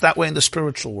because it's that way in the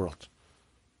spiritual world.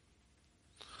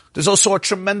 There's also a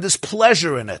tremendous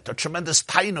pleasure in it, a tremendous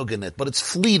tainug in it, but it's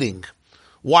fleeting.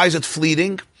 Why is it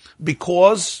fleeting?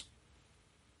 Because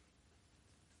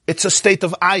it's a state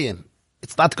of ayin.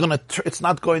 It's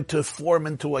not going to form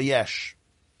into a yesh.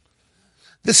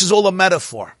 This is all a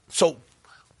metaphor. So,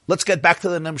 let's get back to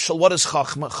the Nimshal. What is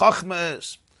Chachma? Chachma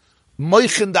is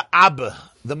Moichin the Abba,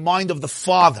 the mind of the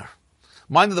Father.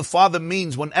 Mind of the Father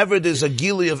means whenever there's a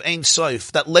Gili of Ein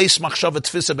Sof, that Leis Machshavat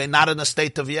Tfisa be not in a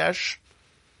state of Yesh,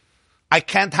 I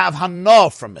can't have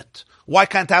Hana from it. Why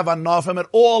can't I have Hana from it?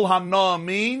 All Hana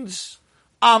means,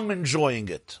 I'm enjoying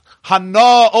it. Hana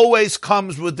always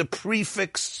comes with the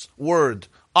prefix word,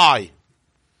 I.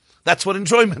 That's what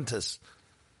enjoyment is.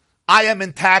 I am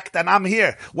intact and I'm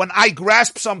here. When I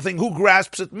grasp something, who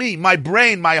grasps it? Me. My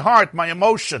brain, my heart, my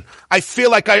emotion. I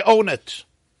feel like I own it.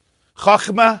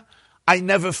 Chachma, I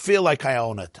never feel like I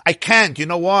own it. I can't. You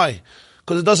know why?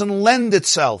 Because it doesn't lend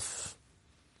itself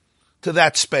to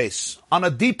that space. On a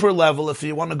deeper level, if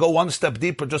you want to go one step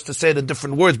deeper, just to say it in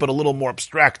different words, but a little more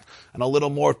abstract and a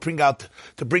little more bring out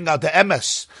the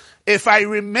emes. If I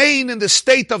remain in the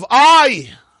state of I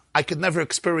could never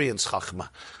experience Chachma.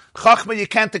 Chachma you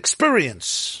can't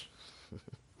experience.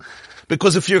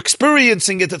 Because if you're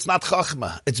experiencing it, it's not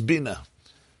Chachma, it's Bina.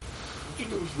 The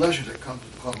pleasure that comes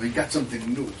with Chachma, you got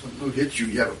something new hits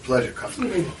you have a pleasure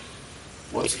coming.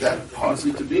 What's that?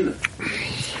 Honestly, to Bina.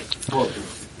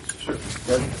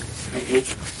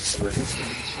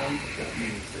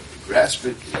 Grasp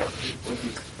it.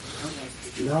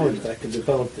 Knowledge that I can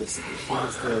develop this.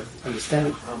 To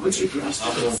understand how much you grasp.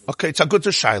 Okay, it's a good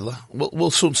shaila.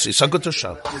 We'll soon see. It's a good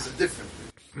shaila. There's a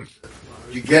difference.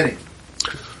 You're getting.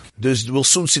 We'll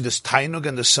soon see this tainug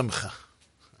and the simcha.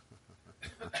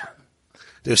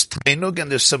 There's tainug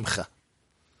and there's simcha.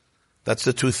 That's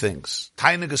the two things.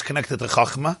 Tainug is connected to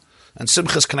chachma, and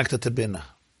simcha is connected to bina.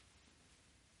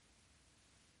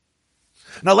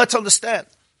 Now let's understand.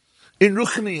 In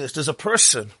Ruchnius, there's a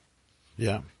person.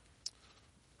 Yeah.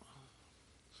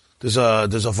 There's a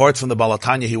word from the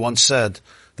Balatanya. He once said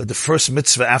that the first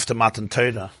mitzvah after Matan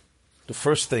Torah, the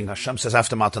first thing Hashem says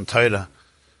after Matan Torah,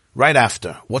 right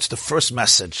after, what's the first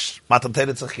message? Matan Torah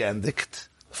tzach geendigt.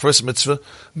 First mitzvah,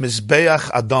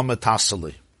 Mizbeach Adam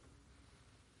Tasali.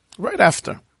 Right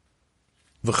after.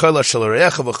 V'chol shel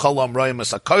re'echa v'chol amrayim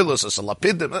es hakolos es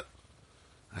halapidim.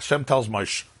 Hashem tells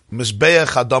Moshe,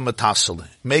 Mizbeach Adam Tasali.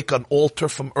 Make an altar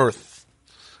from earth.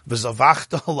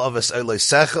 V'zavachta alav es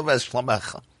eleisecha v'es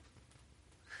shlomecha.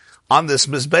 On this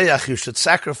Mizbeach, you should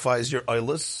sacrifice your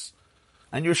oilers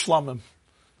and your shlomim,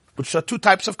 which are two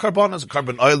types of karbonas: a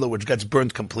carbon oiler, which gets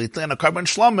burned completely, and a carbon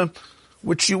shlomim,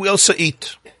 which you also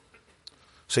eat.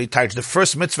 So he touched the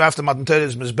first mitzvah after Matan Torah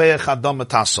is Mizbeach Adam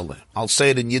Metasale. I'll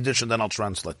say it in Yiddish and then I'll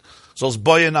translate. So it's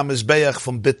boyen a Mizbeach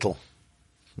from Bittel.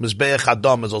 Mizbeach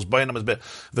Adam is als boyen a Mizbeach.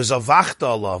 V'zavachte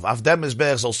alav. Auf dem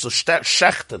Mizbeach soll so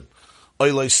schechten.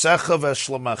 Oiloi secha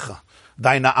v'eshlemecha.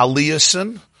 Deine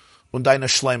Aliyesen und deine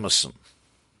Schleimasen.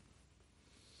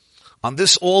 On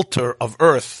this altar of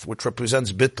earth, which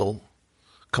represents Bittel,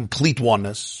 complete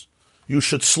oneness, you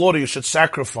should slaughter, you should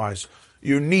sacrifice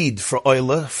your need for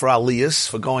oila, for aliyas,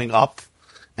 for going up,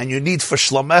 and your need for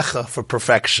shlomecha, for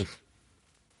perfection.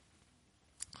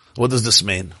 What does this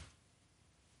mean?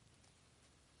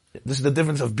 This is the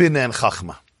difference of binah and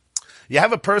chachma. You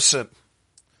have a person,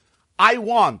 I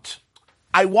want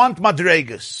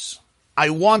madregas. I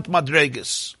want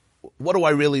madregas. What do I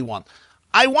really want?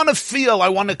 I want to feel, I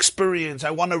want to experience,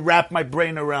 I want to wrap my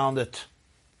brain around it.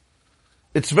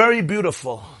 It's very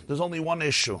beautiful. There's only one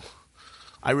issue.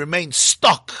 I remain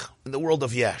stuck in the world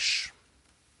of Yesh.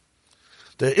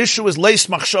 The issue is Leis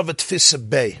Machshavet Tfisa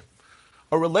Bey.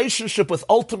 A relationship with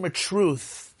ultimate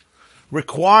truth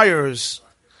requires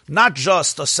not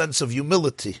just a sense of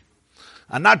humility,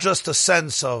 and not just a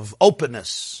sense of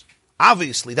openness.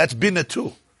 Obviously, that's Binah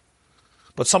too.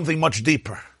 But something much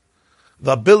deeper.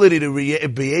 The ability to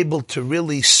be able to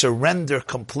really surrender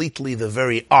completely the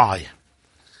very I.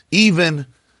 Even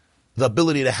the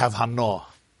ability to have Hanoah.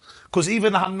 Because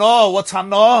even Hanoah, what's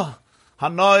Hanoah?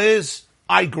 Hanoah is,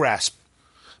 I grasp.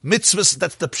 Mitzvahs,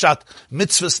 that's the pshat.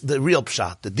 Mitzvahs, the real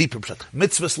pshat, the deeper pshat.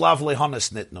 Mitzvahs lav lehones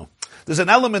nitnu. There's an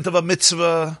element of a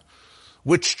mitzvah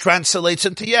which translates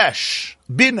into yesh.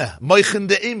 Bina, moichen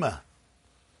de'ima.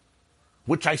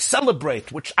 Which I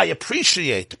celebrate, which I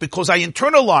appreciate, because I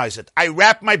internalize it. I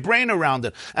wrap my brain around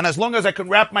it. And as long as I can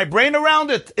wrap my brain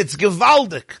around it, it's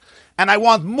gewaldig. And I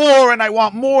want more, and I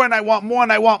want more, and I want more,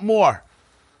 and I want more.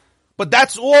 But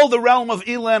that's all the realm of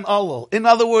Ilah and Alul. In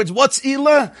other words, what's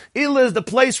Ilah? Ilah is the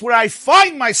place where I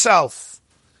find myself.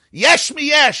 Yesh mi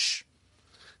yesh.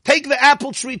 Take the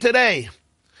apple tree today.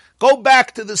 Go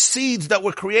back to the seeds that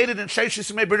were created in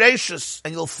Sheshis Mebereshis,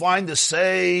 and you'll find the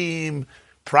same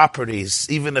properties,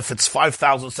 even if it's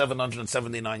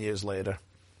 5,779 years later.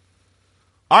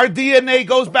 Our DNA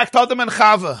goes back to Adam and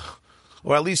Chava,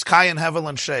 or at least Cain, Hevel,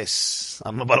 and Shes. I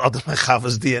don't know about Adam and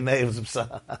Chava's DNA.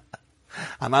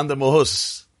 Ananda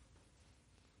Mohus.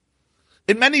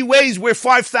 In many ways, we're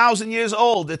 5,000 years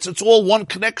old. It's all one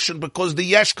connection, because the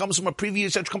yesh comes from a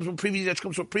previous yesh, comes from a previous yesh,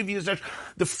 comes from a previous yesh.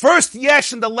 The first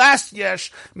yesh and the last yesh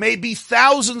may be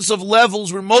thousands of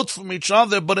levels remote from each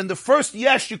other, but in the first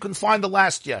yesh you can find the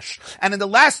last yesh. And in the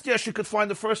last yesh you could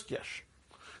find the first yesh.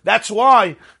 That's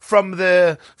why from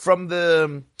the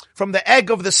egg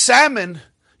of the salmon,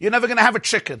 you're never going to have a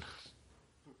chicken.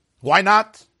 Why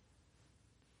not?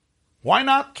 Why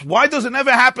not? Why does it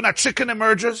never happen a chicken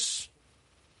emerges?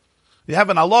 You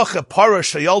have an halacha, para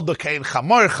sheyolda kein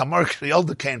chamor, chamor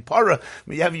sheyolda kein para.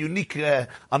 You have unique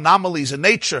anomalies in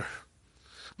nature.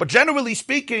 But generally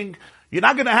speaking, you're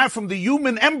not going to have from the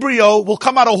human embryo will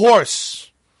come out a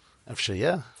horse.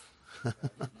 Yeah.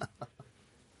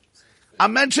 A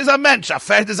mensch is a mensch, a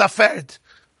ferd is a ferd.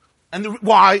 And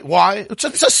why? It's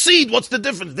a seed. What's the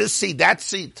difference? This seed, that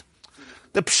seed.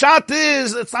 The pshat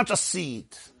is, it's not just seed.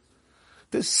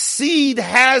 The seed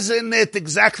has in it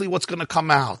exactly what's going to come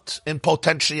out in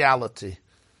potentiality.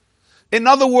 In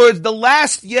other words, the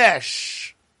last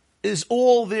yesh is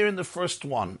all there in the first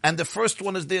one, and the first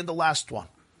one is there in the last one.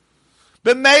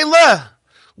 B'meila,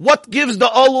 what gives the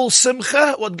Alul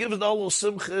Simcha? What gives the Alul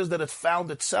Simcha is that it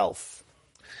found itself.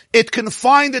 It can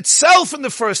find itself in the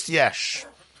first yesh.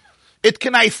 It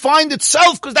can find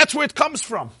itself because that's where it comes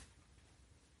from.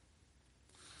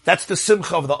 That's the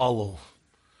Simcha of the Alul.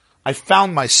 I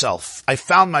found myself. I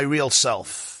found my real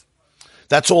self.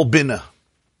 That's all Binah.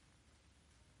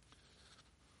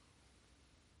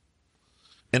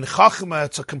 In Chachma,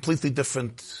 it's a completely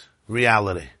different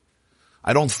reality.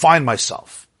 I don't find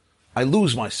myself. I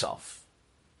lose myself.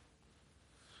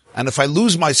 And if I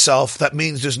lose myself, that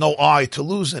means there's no I to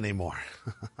lose anymore.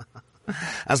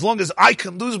 As long as I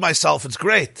can lose myself, it's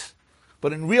great.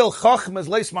 But in real Chachma, it's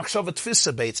Leis Machshavet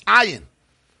Tfisa Bey. It's Ayin.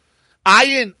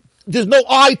 Ayin. There's no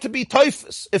I to be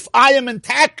teufus. If I am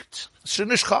intact,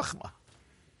 shenish chachma.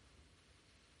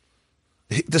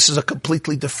 This is a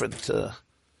completely different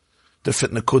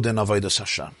nekuda in Avodas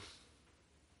Hashem.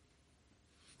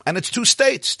 And it's two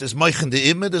states. There's moichen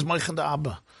de'imah, there's moichen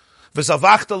de'abba.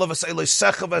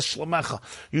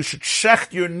 You should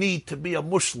shecht your need to be a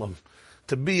Muslim,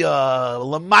 to be a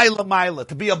Lamaila,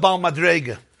 to be a Baal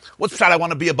Madrega. What's that? I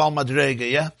want to be a Baal Madrega,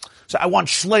 yeah? So I want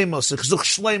Shleimus, Chzuk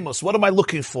Shleimus. What am I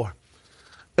looking for?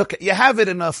 Okay, you have it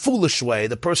in a foolish way.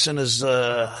 The person is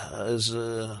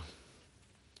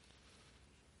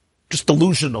just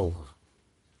delusional.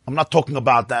 I'm not talking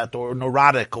about that, or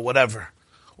neurotic, or whatever,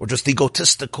 or just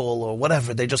egotistical, or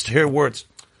whatever. They just hear words.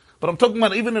 But I'm talking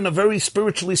about even in a very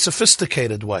spiritually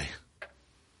sophisticated way.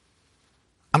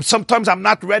 Sometimes I'm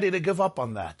not ready to give up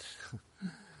on that.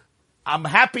 I'm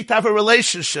happy to have a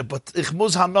relationship, but ich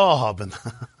muss hano haben.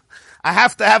 I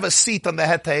have to have a seat on the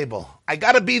head table. I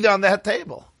got to be there on the head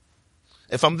table.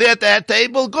 If I'm there at the head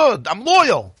table, good. I'm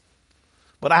loyal.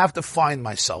 But I have to find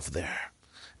myself there.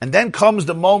 And then comes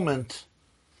the moment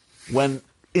when,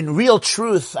 in real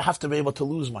truth, I have to be able to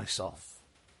lose myself.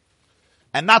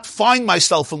 And not find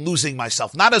myself in losing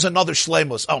myself. Not as another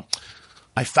shleimus. Oh,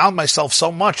 I found myself so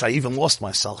much, I even lost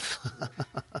myself.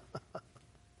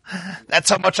 That's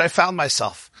how much I found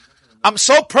myself. I'm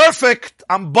so perfect,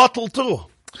 I'm bottled too.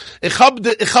 Ich hab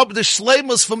de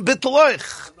shleimus from bittel euch.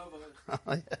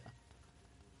 So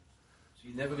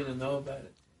you're never going to know about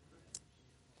it.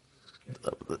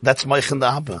 That's Meichen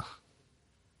da Abba.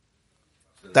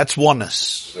 That's oneness.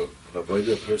 So, avoid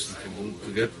a person can do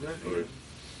to get there, or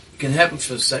It can happen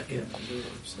for a second.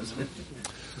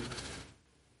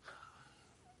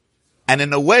 And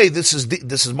in a way, this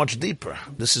is much deeper.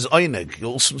 This is Einig. You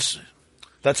also see.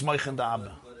 That's Meichen da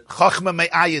Abba. Chachma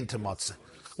me'ayin tematze.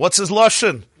 What's his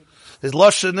lashon? His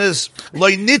lashon is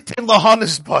loy nitin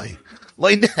lahanis boy.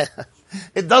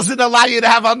 It doesn't allow you to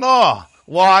have hana.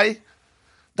 Why?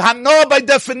 The hana by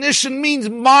definition means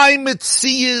my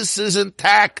mitzias is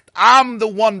intact. I'm the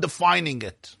one defining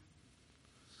it.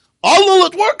 Alul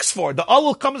it works for. The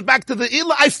alul comes back to the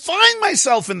ila. I find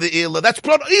myself in the ila. That's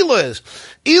what ila is.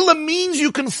 Ila means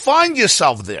you can find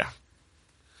yourself there.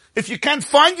 If you can't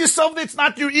find yourself there, it's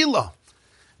not your ila.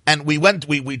 And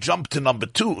we jumped to number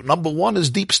 2. Number 1 is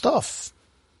deep stuff.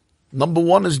 Number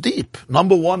 1 is deep.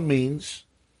 Number 1 means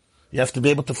you have to be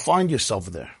able to find yourself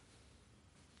there.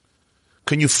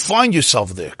 Can you find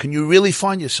yourself there? Can you really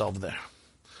find yourself there?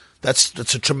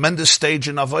 That's a tremendous stage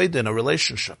in avodah, in a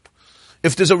relationship.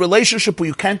 If there's a relationship where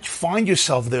you can't find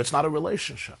yourself there, it's not a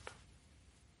relationship.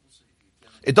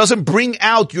 It doesn't bring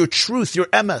out your truth, your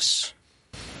emes.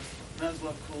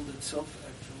 Maslow called it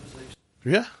self-actualization.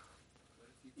 Yeah.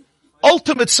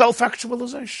 Ultimate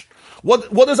self-actualization.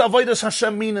 What does avodas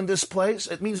Hashem mean in this place?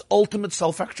 It means ultimate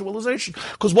self-actualization.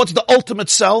 Because what's the ultimate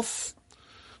self?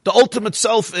 The ultimate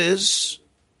self is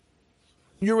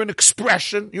you're an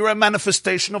expression, you're a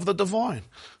manifestation of the divine.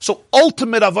 So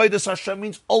ultimate avodas Hashem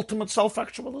means ultimate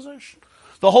self-actualization.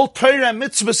 The whole Torah and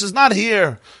mitzvahs is not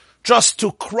here just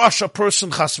to crush a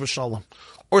person, chas v'shalom,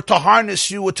 or to harness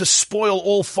you, or to spoil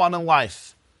all fun in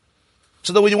life.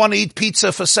 So that when you want to eat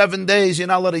pizza for 7 days, you're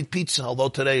not allowed to eat pizza. Although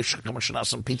today, you should have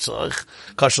some pizza,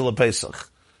 kosher lePesach.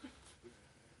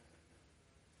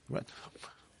 Right?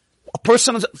 A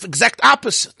person is the exact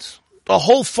opposite. The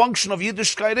whole function of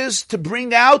Yiddishkeit is to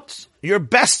bring out your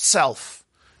best self,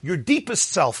 your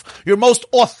deepest self, your most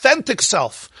authentic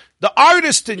self, the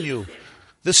artist in you,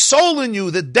 the soul in you,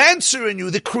 the dancer in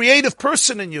you, the creative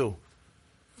person in you,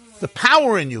 the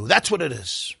power in you. That's what it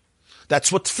is.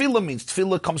 That's what tefillah means.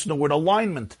 Tefillah comes from the word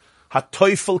alignment.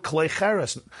 Ha-toifel klei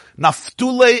cheres.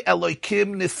 Naftule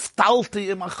Elokim niftalti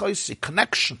im achoisi.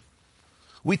 Connection.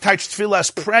 We touch tefillah as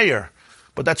prayer,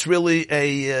 but that's really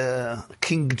a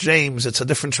King James. It's a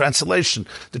different translation.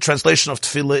 The translation of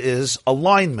tefillah is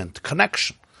alignment,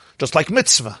 connection. Just like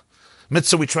mitzvah.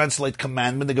 Mitzvah we translate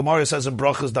commandment. The Gemara says in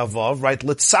Brachas Davav, right?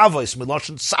 Litzavos,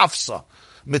 miloshin safsa.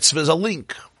 Mitzvah is a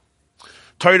link.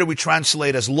 Torah we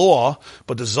translate as law,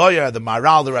 but the Zohar, the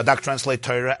Maral, the Radak translate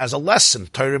Torah as a lesson.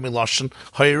 Torah miloshin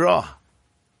hayra.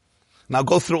 Now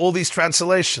go through all these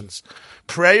translations.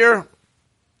 Prayer,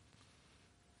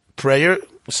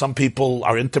 some people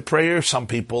are into prayer, some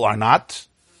people are not.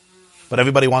 But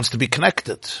everybody wants to be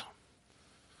connected.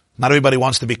 Not everybody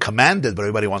wants to be commanded, but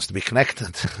everybody wants to be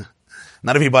connected.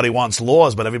 Not everybody wants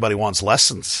laws, but everybody wants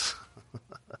lessons.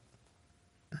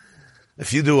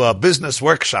 If you do a business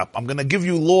workshop, I'm going to give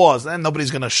you laws, and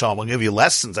nobody's going to show up. I'm going to give you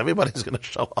lessons. Everybody's going to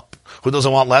show up. Who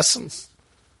doesn't want lessons?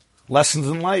 Lessons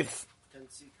in life.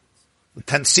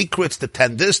 10 secrets, the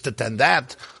 10 this, the 10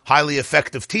 that. Highly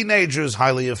effective teenagers,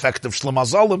 highly effective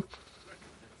shlemazalim.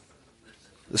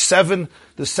 The seven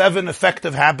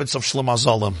effective habits of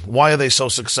shlemazalim. Why are they so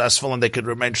successful and they could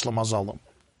remain shlemazalim?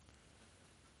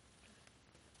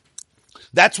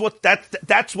 That's what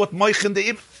Moichin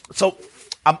the. So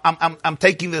I'm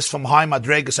taking this from high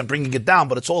madregas and bringing it down,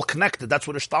 but it's all connected. That's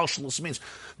what ishtalshelus means.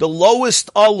 The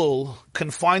lowest alul can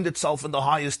find itself in the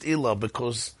highest ilah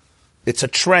because it's a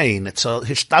train. That's what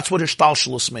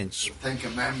ishtalshelus means. The Ten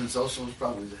Commandments also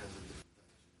probably has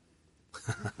a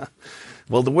different.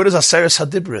 Well, the word is aseres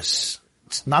hadibris.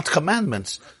 It's not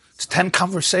commandments. It's 10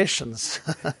 conversations.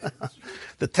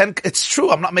 It's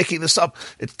true. I'm not making this up.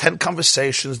 It's 10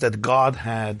 conversations that God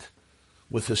had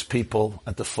with his people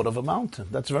at the foot of a mountain.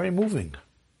 That's very moving.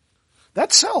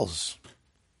 That sells.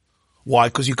 Why?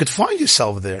 Because you could find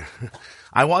yourself there.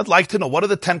 I would like to know, what are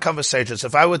the 10 conversations?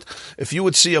 If you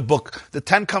would see a book, the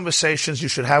 10 conversations you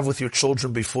should have with your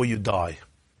children before you die.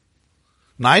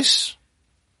 Nice?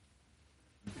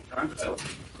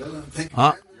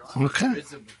 Huh? Okay.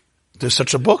 There's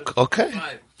such a book? Okay.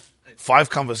 5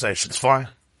 conversations. Fine.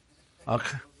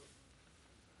 Okay.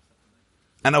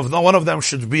 And one of them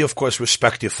should be, of course,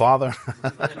 respect your father.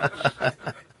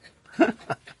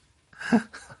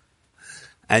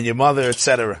 And your mother,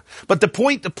 etc. But the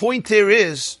point here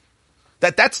is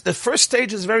that's the first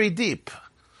stage is very deep.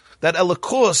 That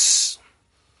Elikos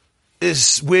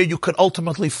is where you could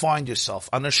ultimately find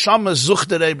yourself. Anashama zuch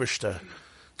der Eibishter.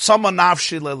 Tzama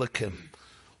nafshi lelekim.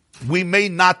 We may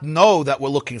not know that we're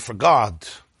looking for God.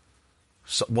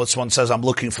 So one says, I'm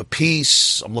looking for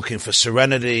peace, I'm looking for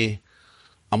serenity,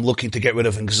 I'm looking to get rid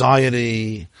of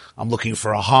anxiety, I'm looking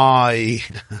for a high,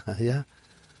 yeah?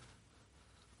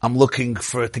 I'm looking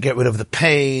to get rid of the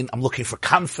pain, I'm looking for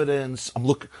confidence,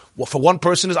 for one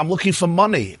person I'm looking for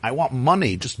money. I want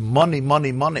money, just money,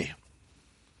 money, money.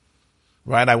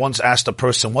 Right? I once asked a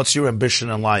person, what's your ambition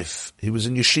in life? He was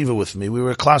in yeshiva with me, we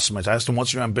were classmates. I asked him,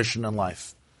 what's your ambition in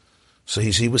life? So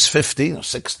he was 15 or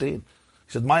 16. He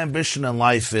said, my ambition in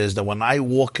life is that when I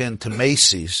walk into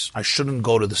Macy's, I shouldn't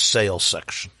go to the sales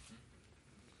section.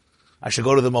 I should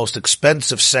go to the most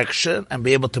expensive section and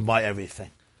be able to buy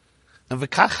everything. And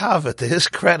v'kach hava, to his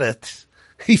credit,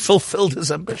 he fulfilled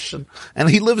his ambition. And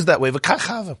he lives that way, v'kach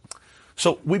hava.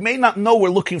 So we may not know we're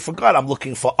looking for God. I'm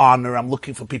looking for honor. I'm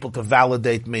looking for people to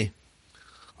validate me.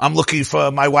 I'm looking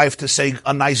for my wife to say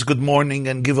a nice good morning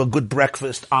and give a good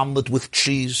breakfast, omelet with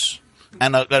cheese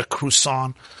and a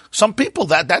croissant. Some people,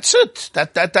 that's it.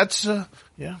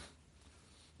 Yeah.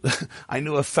 I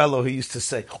knew a fellow who used to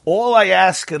say, all I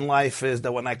ask in life is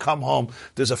that when I come home,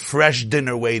 there's a fresh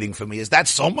dinner waiting for me. Is that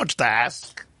so much to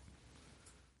ask?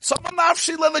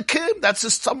 Samanafshi lelekim. That's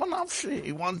his samanafshi.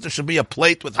 He wants there should be a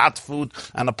plate with hot food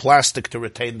and a plastic to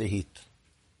retain the heat.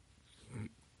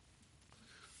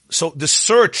 So the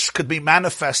search could be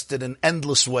manifested in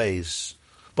endless ways.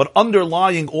 But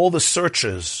underlying all the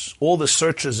searches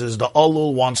is the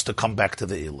Alul wants to come back to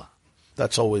the Ilah.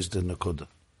 That's always the Nakuda.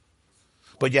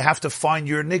 But you have to find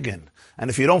your niggin. And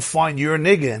if you don't find your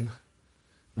niggin,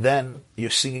 then you're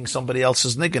singing somebody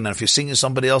else's niggin. And if you're singing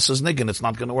somebody else's niggin, it's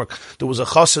not going to work. There was a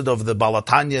chassid of the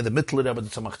Balatanya, the Mittler Rebbe, the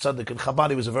Tzemach Tzedek in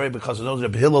Chabad. He was a very big chassid.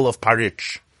 Rebbe Hillel of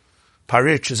Parich.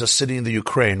 Parich is a city in the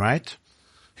Ukraine, right?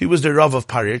 He was the Rav of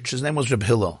Parich. His name was Rebbe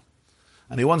Hillel.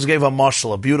 And he once gave a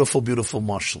mashal, a beautiful, beautiful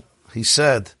mashal. He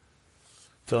said,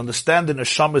 to understand the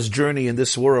neshama's journey in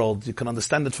this world, you can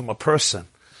understand it from a person.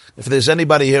 If there's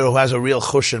anybody here who has a real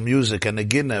chush in music, and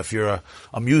again, if you're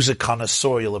a music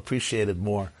connoisseur, you'll appreciate it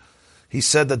more. He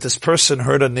said that this person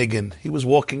heard a niggin. He was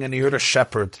walking and he heard a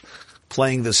shepherd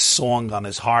playing this song on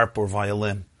his harp or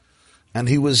violin. And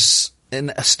he was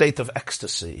in a state of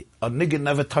ecstasy. A niggin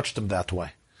never touched him that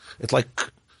way. It's like,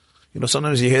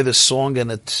 sometimes you hear this song and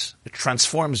it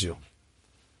transforms you.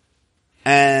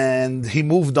 And he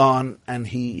moved on and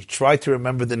he tried to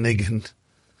remember the niggin.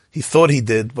 He thought he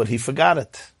did, but he forgot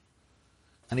it.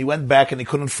 And he went back and he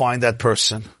couldn't find that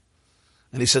person.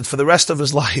 And he said for the rest of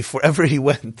his life, wherever he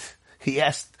went, he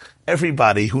asked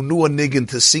everybody who knew a niggin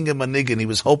to sing him a niggin. He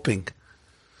was hoping.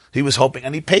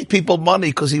 And he paid people money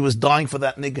because he was dying for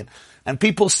that niggin. And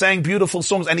people sang beautiful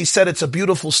songs. And he said, it's a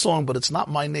beautiful song, but it's not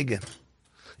my niggin.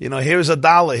 Here's a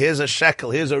dollar, here's a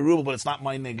shekel, here's a ruble, but it's not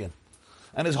my niggin.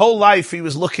 And his whole life he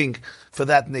was looking for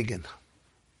that niggin.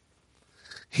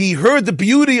 He heard the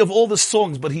beauty of all the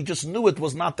songs, but he just knew it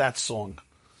was not that song.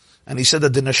 And he said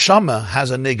that the neshama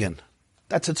has a niggin.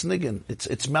 That's its niggin,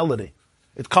 its melody.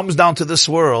 It comes down to this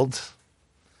world,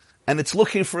 and it's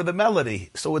looking for the melody.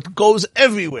 So it goes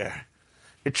everywhere.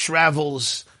 It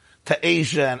travels to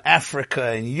Asia and Africa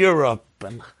and Europe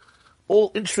and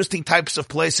all interesting types of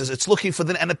places. It's looking for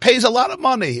and it pays a lot of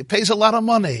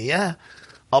money. Yeah.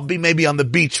 I'll be maybe on the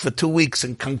beach for 2 weeks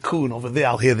in Cancun. Over there,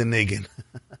 I'll hear the niggin.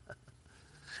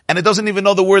 And it doesn't even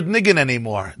know the word niggin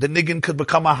anymore. The niggin could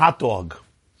become a hot dog.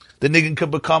 The niggin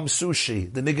could become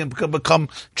sushi. The niggin could become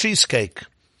cheesecake.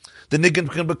 The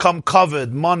niggin can become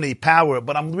covered, money, power,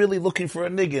 but I'm really looking for a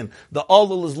niggin. The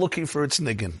olul is looking for its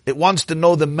niggin. It wants to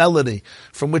know the melody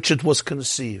from which it was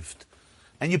conceived.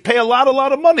 And you pay a lot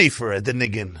of money for it, the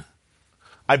niggin.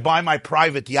 I buy my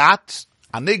private yacht,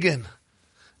 a niggin,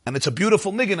 and it's a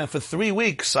beautiful niggin, and for 3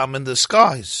 weeks I'm in the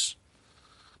skies.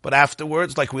 But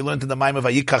afterwards, like we learned in the Maim of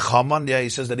Vayikach Haman, he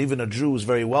says that even a Jew is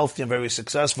very wealthy and very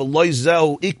successful. After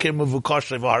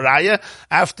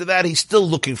that, he's still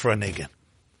looking for a niggin.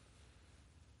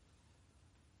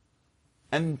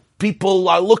 And people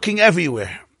are looking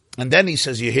everywhere. And then he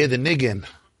says, you hear the niggin.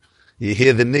 You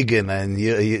hear the niggin,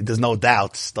 and there's no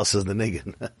doubts. This is the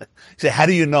niggin. You say, how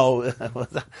do you know?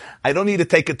 I don't need to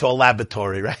take it to a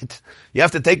laboratory, right? You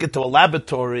have to take it to a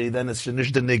laboratory, then it's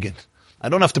shenish the niggin. I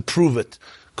don't have to prove it.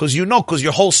 Because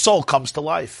your whole soul comes to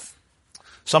life.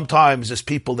 Sometimes there's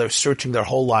people, they're searching their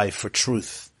whole life for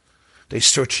truth. They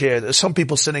search here. There's some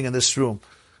people sitting in this room.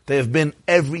 They have been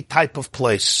every type of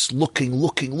place, looking.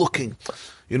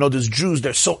 You know, there's Jews,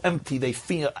 they're so empty, they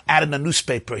feel out in a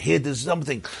newspaper. Here, there's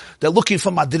something. They're looking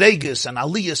for madregas and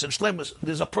aliyas and shlemas.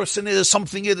 There's a person here, there's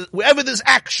something here. Wherever there's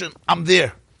action, I'm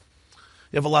there.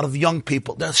 You have a lot of young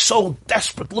people. They're so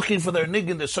desperate, looking for their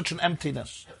niggin. There's such an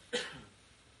emptiness.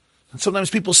 And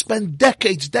sometimes people spend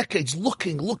decades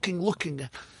looking.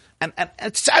 And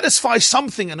it satisfies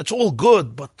something, and it's all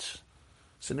good, but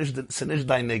it's not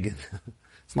niggin.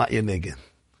 It's not your niggin.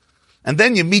 And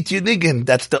then you meet your niggin.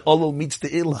 That's the olul meets the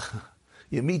ilah.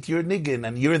 You meet your niggin,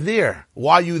 and you're there.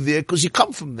 Why are you there? Because you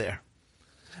come from there.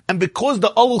 And because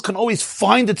the olul can always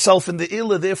find itself in the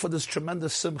ilah, therefore there's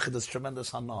tremendous simcha, there's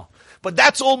tremendous hana. But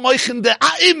that's all moichin de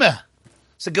a'imah.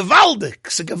 It's a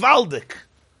gewaldik.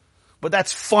 But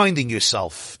that's finding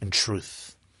yourself in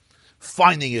truth.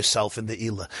 Finding yourself in the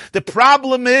ilah. The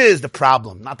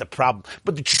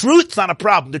truth's not a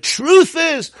problem. The truth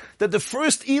is that the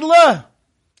first ilah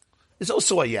is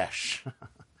also a yesh.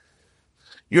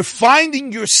 You're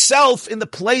finding yourself in the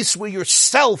place where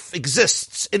yourself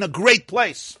exists, in a great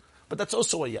place. But that's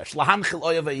also a yesh. Lahanchil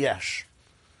oyev a yesh.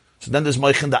 So then there's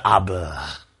moichin de abba.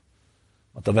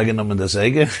 Wat er weggenommen der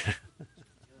Säge?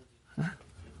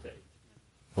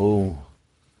 Oh.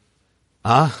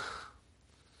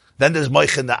 Then there's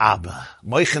moichin de abba.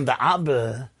 Moichin de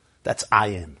abba, that's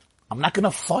ayin. I'm not going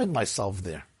to find myself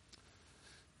there.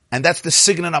 And that's the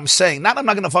sign I'm saying. Not I'm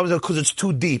not going to find myself because it's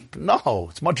too deep. No,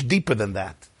 it's much deeper than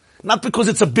that. Not because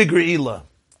it's a bigger ilah.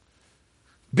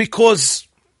 Because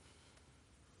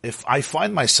if I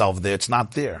find myself there, it's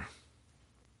not there.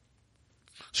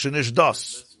 Shenish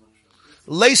das.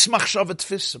 Leis machshavet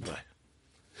tfisabay.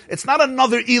 It's not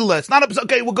another ilah. It's not,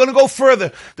 okay, we're going to go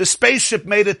further. The spaceship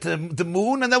made it to the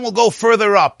moon, and then we'll go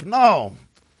further up. No.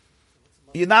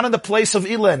 You're not in the place of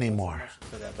ilah anymore.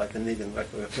 Like the niggin, like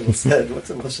what said. What's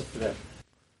the mashal for that?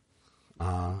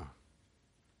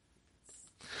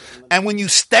 And when you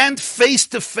stand face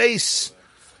to face,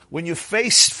 when you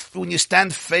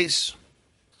stand face,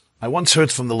 I once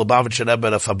heard from the Lubavitcher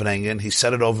Rebbe of Fabrengen. He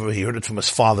said it over, he heard it from his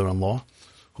father-in-law,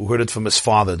 who heard it from his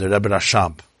father, the Rebbe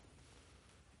Rashab.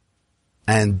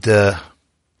 And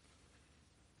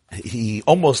he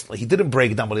didn't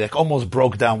break down, but he almost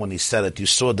broke down when he said it. You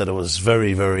saw that it was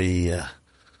very, very,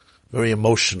 very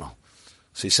emotional.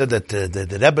 So he said that the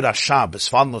Rebbe Rashab, his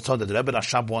father-in-law told that the Rebbe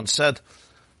Rashab once said,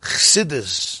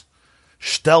 Chassidus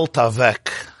stellt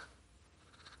weg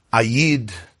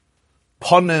ayid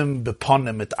ponim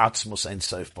beponim mit atzmus ein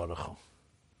Sof Baruch Hu.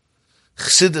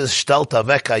 Chassidus stellt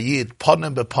weg ayid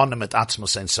ponim beponim mit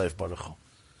atzmus ein Sof Baruch Hu.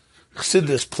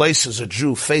 Chassidus places a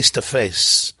Jew face to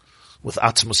face with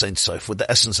Atzmus Ein Sof, with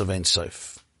the essence of Ein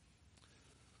Sof.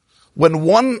 When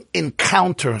one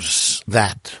encounters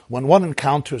that,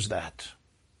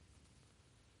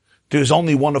 there's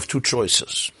only one of two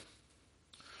choices.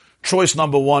 Choice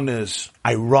number one is,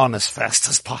 I run as fast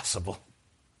as possible.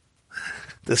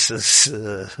 This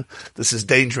is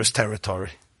dangerous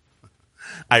territory.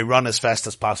 I run as fast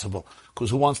as possible. Because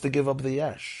who wants to give up the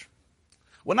yesh?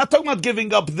 We're not talking about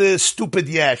giving up the stupid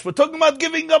yesh. We're talking about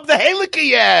giving up the helike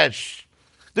yesh.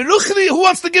 The ruchni, who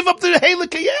wants to give up the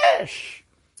helike yesh?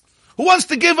 Who wants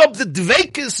to give up the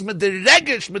dveikis, with the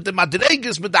regesh, with the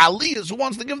madregas, with the aliyas? Who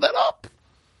wants to give that up?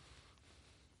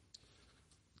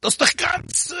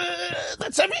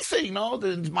 That's everything, no?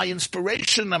 My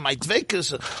inspiration and my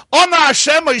dveikis. Ona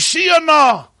Hashem,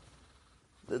 Oishiyana.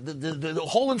 The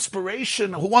whole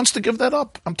inspiration, who wants to give that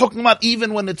up? I'm talking about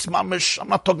even when it's mamish. I'm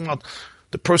not talking about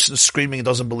the person screaming and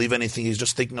doesn't believe anything. He's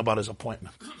just thinking about his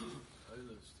appointment.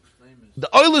 The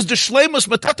oil is the shleimus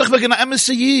metatach v'gena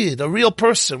emes the real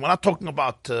person. We're not talking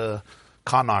about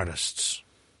con artists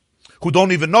who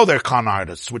don't even know they're con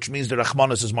artists, which means the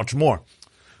rachmanis is much more.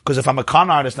 Because if I'm a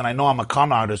con artist and I know I'm a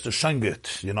con artist, it's schon good.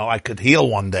 I could heal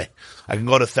one day. I can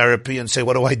go to therapy and say,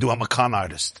 what do I do? I'm a con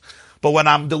artist. But when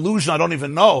I'm delusional, I don't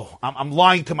even know. I'm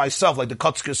lying to myself. Like the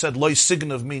Kotzker said, loy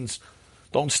signav means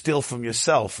don't steal from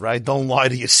yourself, right? Don't lie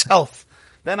to yourself.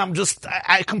 Then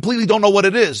I completely don't know what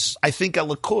it is. I think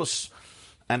elikus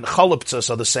and chaluptzas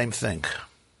are the same thing.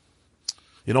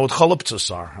 You know what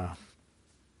chaluptzas are, huh?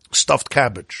 Stuffed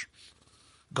cabbage.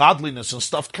 Godliness and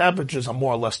stuffed cabbages are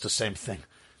more or less the same thing.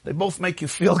 They both make you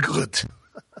feel good.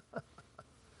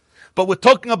 But we're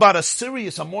talking about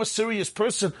a more serious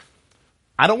person.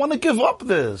 I don't want to give up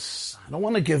this. I don't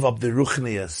want to give up the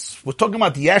ruchnias. We're talking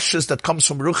about yeshes that comes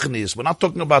from ruchnias. We're not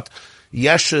talking about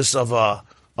yeshes of a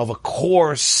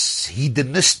coarse,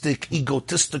 hedonistic,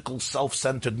 egotistical,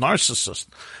 self-centered narcissist.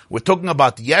 We're talking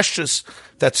about yeshes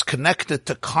that's connected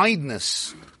to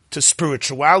kindness, to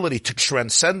spirituality, to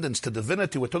transcendence, to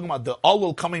divinity. We're talking about the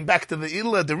Olul coming back to the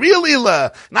Ilah, the real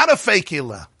Ilah, not a fake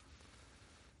Ilah.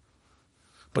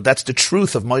 But that's the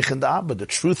truth of Moich and Abba. The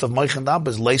truth of Moich and Abba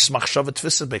is Leis Machshavet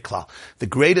Tvisa Beklal. The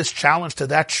greatest challenge to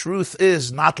that truth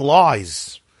is not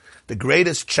lies. The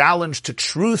greatest challenge to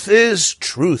truth is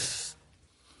truth.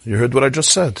 You heard what I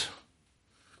just said.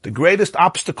 The greatest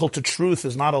obstacle to truth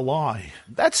is not a lie.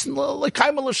 That's like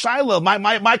Kaimel Shaila,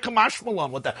 my Kamash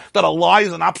Malon, with that a lie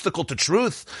is an obstacle to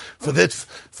truth. For this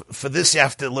you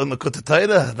have to learn the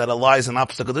Kutatayra, that a lie is an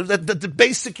obstacle to the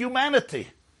basic humanity.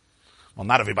 Well,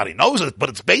 not everybody knows it, but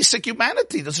it's basic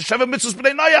humanity. This is Sheva Mitzvahs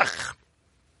B'nai Noach.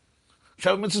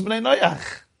 Sheva Mitzvahs B'nai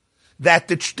Noach. That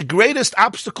the greatest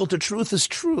obstacle to truth is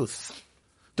truth.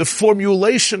 The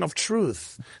formulation of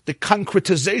truth. The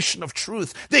concretization of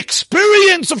truth. The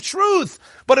experience of truth.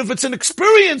 But if it's an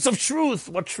experience of truth,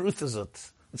 what truth is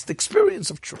it? It's the experience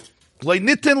of truth. Okay.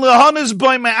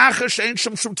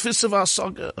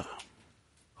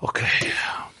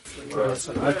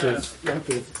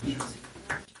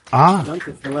 Oichel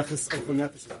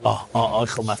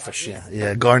Nefesh,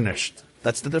 yeah, garnished.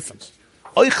 That's the difference.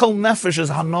 Oichel Nefesh is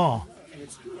Hana.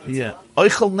 Yeah.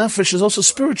 Oichel Nefesh is also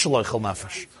spiritual Oichel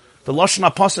Nefesh. The Lashon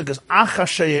HaPasuk is Acha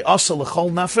she'asa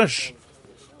l'chol nefesh,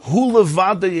 hu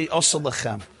levada ye'asa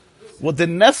lechem. What the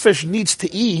Nefesh needs to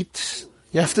eat,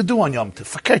 you have to do on Yom Tov.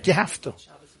 Fakert, you have to.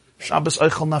 Shabbos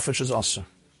Oichel Nefesh is also.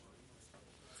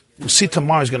 We'll see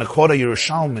tomorrow, he's going to quote a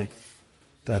Yerushalmi,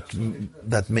 that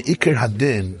Me'ikir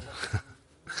Hadin,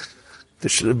 there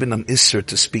should have been an Isser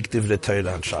to speak Divrei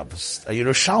Torah on Shabbos. A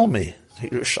Yerushalmi.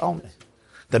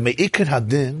 The Me'ikir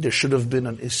Hadin, there should have been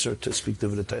an Isser to speak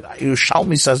Divrei Torah.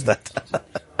 Yerushalmi says that.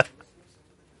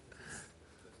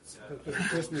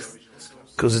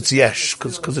 Because it's yesh.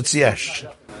 Because it's yesh.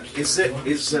 Is it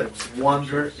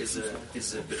wonder? Is a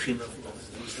bechin of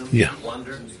wisdom? Yeah.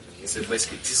 Wonder. Is it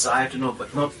basically desire to know,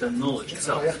 but not the knowledge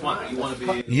itself? You want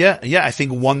to be. Yeah. I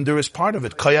think wonder is part of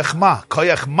it. Koyach ma,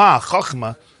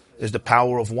 chachma is the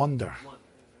power of wonder.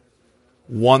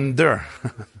 Wonder.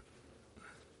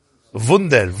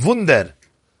 Wunder.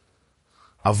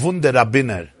 A Wunder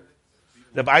Rabbiner.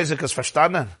 Rabbi Isaac is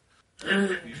verstanden.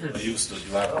 I used to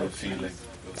lack the feeling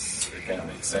because it can't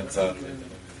make sense out of it.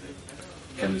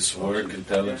 Can this work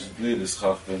intelligently? This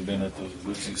chachma bin to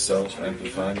lose yourself and to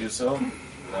find yourself?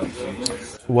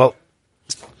 Well,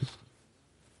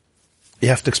 you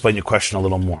have to explain your question a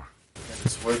little more.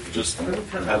 It's work just by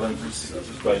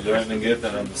learning it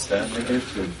and understanding it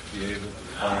to be able to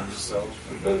find yourself.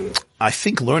 I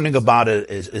think learning about it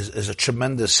is a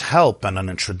tremendous help and an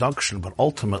introduction, but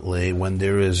ultimately when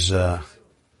there is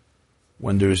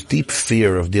deep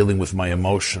fear of dealing with my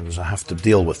emotions, I have to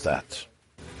deal with that.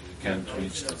 You can't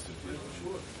reach that.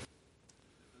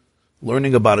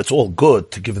 Learning about it's all good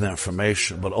to give the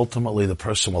information, but ultimately the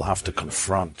person will have to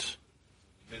confront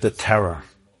the terror.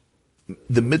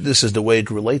 The midas is the way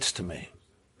it relates to me.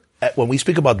 When we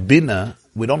speak about bina,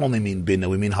 we don't only mean bina,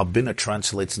 we mean how bina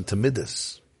translates into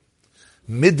midas.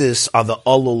 Midas are the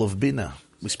olul of bina.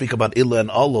 We speak about illa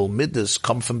and olul. Midas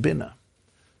come from bina.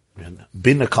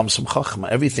 Bina comes from chachma.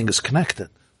 Everything is connected.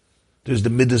 There's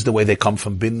the midas the way they come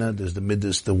from bina. There's the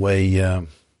midas the way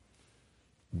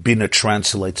bina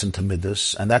translates into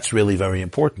midas, and that's really very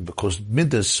important because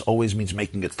midas always means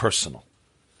making it personal.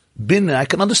 Bina, I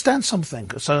can understand something.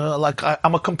 So, like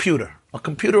I'm a computer. A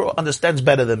computer understands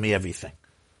better than me everything.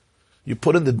 You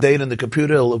put in the data in the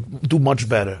computer, it'll do much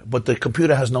better. But the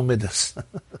computer has no midas.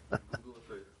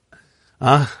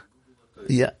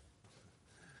 Yeah.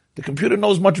 The computer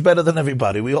knows much better than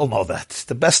everybody. We all know that.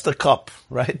 The best of cup,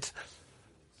 right?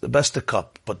 The best of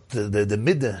cup. But the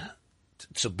midah,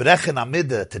 to brechen a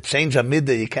midah, to change a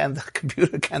midah, the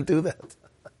computer can't do that.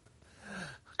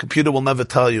 Computer will never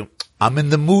tell you, I'm in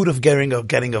the mood of getting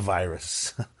a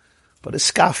virus. But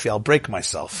iskafi, I'll break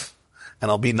myself,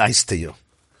 and I'll be nice to you.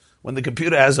 When the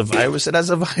computer has a virus, it has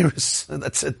a virus. And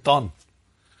that's it, done.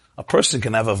 A person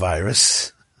can have a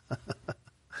virus,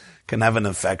 can have an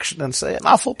infection, and say,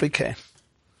 "Nafal PK.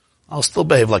 I'll still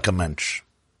behave like a mensch."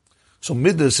 So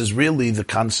midas is really the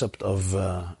concept of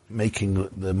making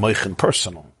the moichin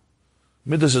personal.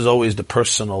 Midas is always the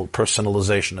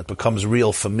personalization. It becomes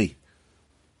real for me.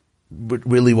 But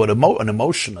really what an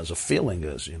emotion is, a feeling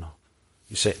is, You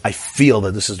say, I feel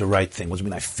that this is the right thing. What does it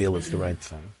mean I feel it's the right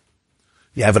thing?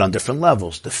 You have it on different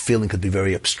levels. The feeling could be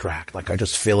very abstract, like I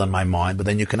just feel in my mind, but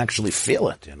then you can actually feel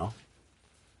it,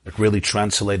 It really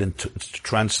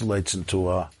translates into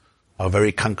a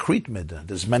very concrete midah.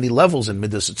 There's many levels in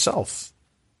midas itself.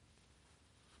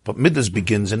 But midas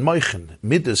begins in moichin.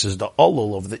 Midas is the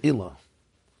olol of the ilah.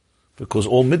 Because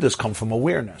all midas come from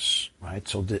awareness, right?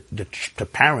 So the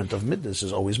parent of midas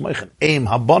is always moichin. Eim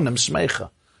habonim smecha.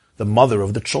 The mother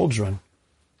of the children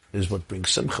is what brings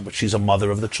simcha, but she's a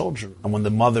mother of the children. And when the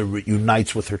mother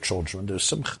unites with her children, there's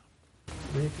simcha.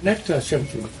 When you connect to Hashem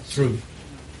through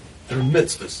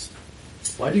mitzvahs,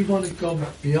 why do you want to go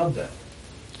beyond that?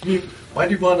 Why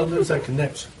do you want to lose that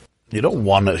connection? You don't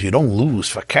lose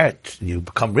faket. You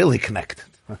become really connected.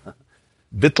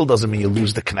 Bittul doesn't mean you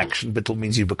lose the connection. Bittul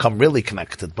means you become really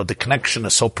connected. But the connection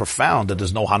is so profound that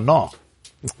there's no hana.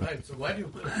 Right, so why do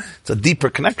you... It's a deeper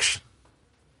connection.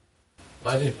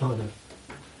 Why do you want to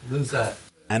lose that?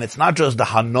 And it's not just the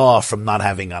hana from not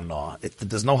having hana.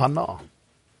 There's no hana.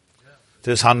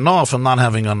 There's hana from not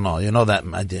having hana. You know that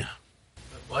idea.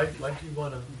 Why do you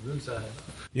want to lose that?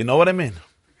 You know what I mean?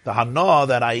 The hana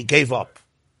that I gave up.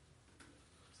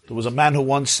 There was a man who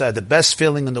once said, the best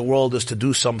feeling in the world is to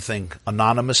do something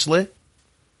anonymously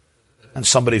and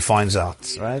somebody finds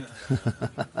out, right?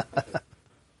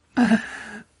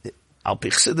 Al pi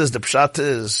chassidus, the pshat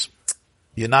is,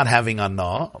 you're not having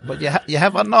hana, but you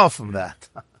have hana from that.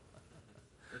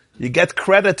 You get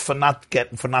credit for not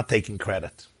taking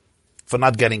credit, for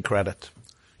not getting credit.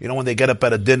 When they get up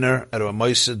at a dinner, at a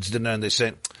moised's dinner, and they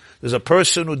say, there's a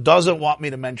person who doesn't want me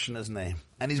to mention his name,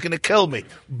 and he's going to kill me,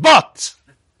 but...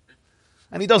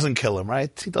 And he doesn't kill him, right?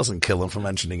 He doesn't kill him for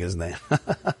mentioning his name.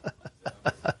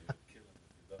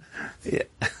 Yeah.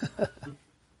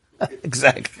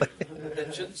 Exactly.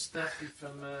 Shouldn't stop you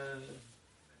from...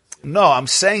 No, I'm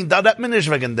saying that minish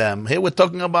wegen them. Here we're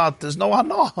talking about there's no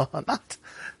hana.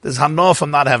 There's hana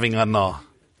from not having hana.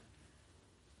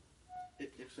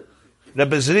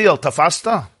 Rebbe Zriel,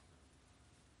 tafasta?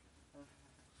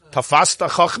 Tafasta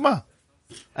chachma?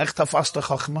 Echt tafasta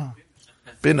chachma?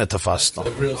 Binne tafasta.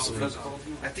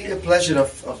 I think the pleasure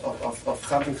of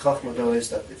having chachma though is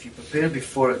that if you prepare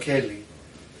before a keli,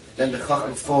 then the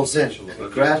chachma falls in.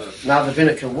 Now the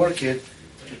binne can work it.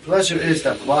 The pleasure is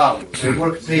that wow, the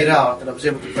work paid out, and I was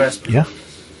able to grasp it. Yeah.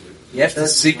 You have to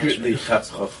secretly have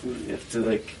chachma. You have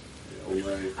to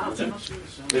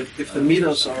if the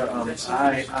midos are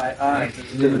I,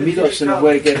 then the midos in a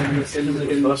way get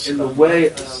in the way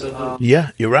of...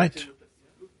 Yeah, you're right.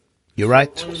 You're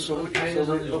right.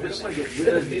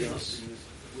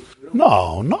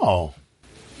 No.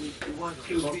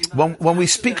 When we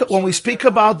speak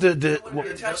about there's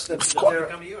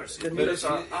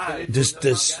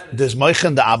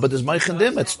moichin the abba, there's moichin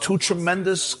dim. It's two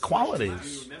tremendous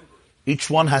qualities. Each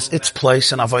one has its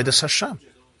place in avodas Hashem.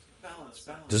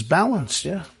 There's balance,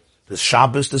 yeah. There's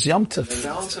Shabbos, there's Yom Tov.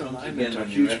 Balance and alignment are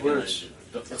huge words.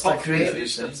 It's like creative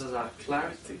sense of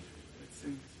clarity.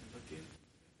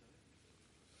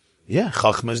 Yeah,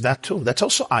 Chachma is that too. That's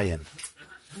also ayin.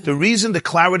 The reason the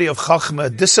clarity of Chachma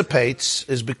dissipates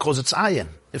is because it's ayin.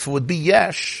 If it would be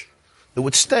yesh, it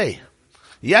would stay.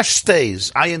 Yesh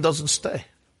stays, ayin doesn't stay.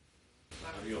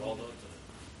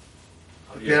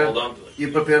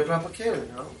 You prepare proper care,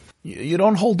 You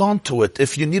don't hold on to it.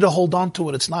 If you need to hold on to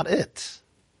it, it's not it.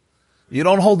 You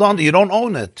don't hold on to it. You don't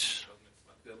own it.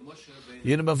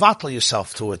 You don't mevatel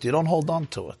yourself to it. You don't hold on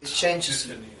to it. It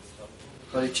changes.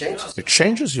 But it changes. It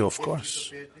changes you, of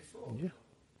course. Yeah.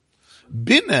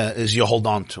 Bina is you hold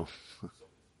on to.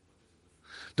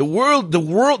 The world of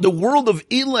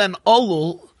Ilah and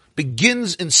Olul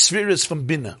begins in spheres from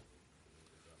Bina.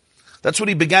 That's what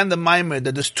he began the Maimer,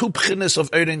 that there's two pchinas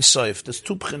of Erein Soif. There's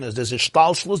two pchinas. There's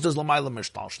Ishtalshlus, there's Lamaylam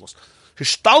Ishtalshlus.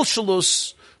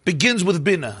 Ishtalshlus begins with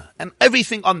Bina, and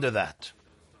everything under that.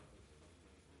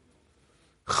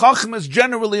 Chachma is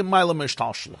generally a Mailam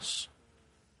Ishtalshlus.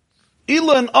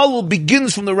 Ilah and Olul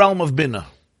begins from the realm of Bina.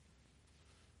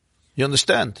 You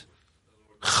understand?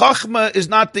 Chachma is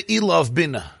not the Ilah of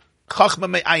Bina. Chachma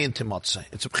may ayin timotzei.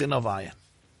 It's a pchina of ayin.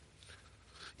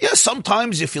 Yes,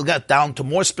 sometimes if you'll get down to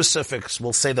more specifics,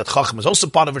 we'll say that Chachma is also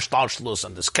part of Ishtalshlus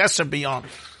and there's Keser beyond.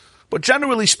 But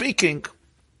generally speaking,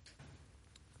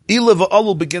 Ila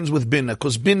v'alul begins with Bina,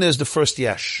 because Bina is the first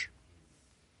Yesh.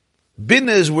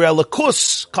 Bina is where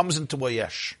Lakus comes into a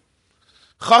Yesh.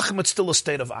 Chacham, it's still a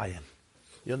state of Ayin.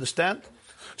 You understand?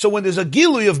 So when there's a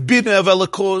Gilui of Bina of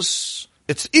Elikus,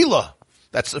 it's Ila.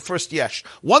 That's the first Yesh.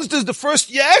 Once there's the first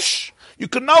Yesh, you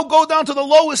can now go down to the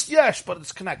lowest Yesh, but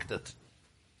it's connected.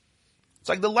 It's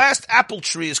like the last apple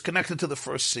tree is connected to the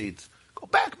first seed. Go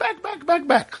back.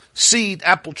 Seed,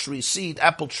 apple tree, seed,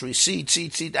 apple tree,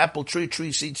 seed, apple tree,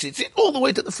 seed, all the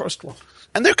way to the first one.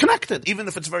 And they're connected, even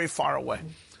if it's very far away.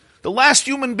 The last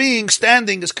human being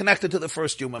standing is connected to the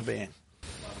first human being.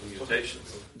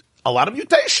 A lot of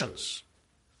mutations.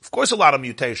 Of course, a lot of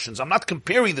mutations. I'm not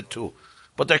comparing the two,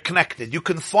 but they're connected. You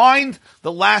can find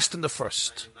the last and the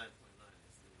first.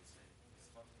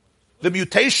 The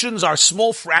mutations are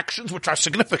small fractions which are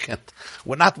significant.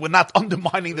 We're not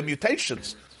undermining the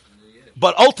mutations.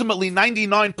 But ultimately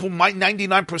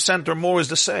 99% or more is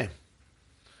the same.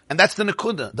 And that's the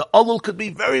Nekuda. The Ulul could be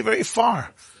very, very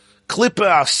far.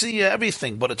 Klippa, Asiya,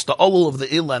 everything, but it's the Ulul of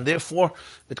the Ila, and therefore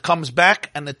it comes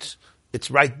back and it's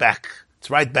right back.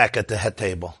 It's right back at the head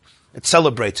table. It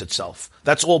celebrates itself.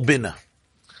 That's all Bina.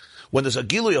 When there's a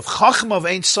Gilui of Chachma of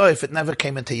Ein Sof, it never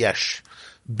came into Yesh.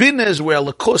 Bina is where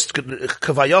Lakus,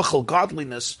 Kavayachal,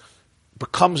 godliness,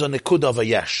 becomes a Nekuda of a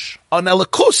Yesh. An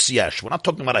Elikus Yesh. We're not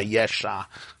talking about a Yesh,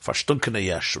 Verstunkene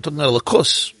Yesh. We're talking about a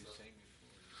Elikus.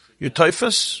 You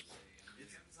Teufus?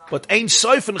 But Ein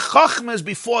Sof and Chachma is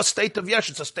before a state of Yesh.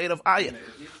 It's a state of Ayin.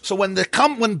 So when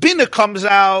Bina comes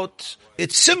out,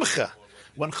 it's Simcha.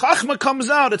 When Chachma comes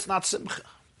out, it's not Simcha.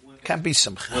 It can't be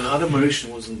Simcha. When Adam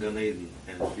Rishon was in Gan Eden,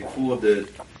 and before the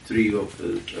tree of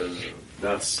the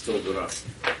Das Torah,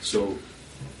 so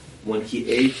when he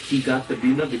ate, he got the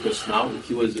Bina because now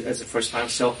he was, as the first time,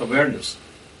 self-awareness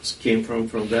came from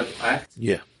that act.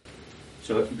 Yeah.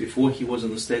 So before he was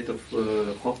in the state of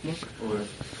Chokhmah, or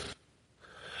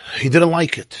he didn't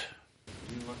like it.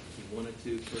 he wanted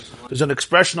to personalize. There's an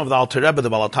expression of the Alter Rebbe, the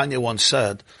Baal HaTanya once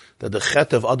said, that the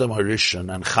chet of Adam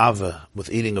HaRishon and Chava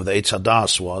with eating of the Eitz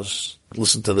Hadas was,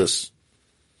 listen to this,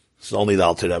 it's only the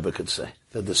Alter Rebbe could say,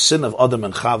 that the sin of Adam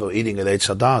and Chava eating of the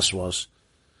Eitz Hadas was,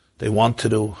 they wanted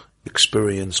to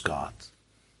experience God.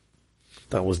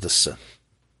 That was the sin.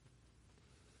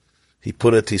 He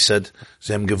put it, he said,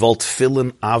 Zem gewollt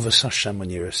fillen Avos Hashem and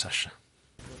Yiras Hashem.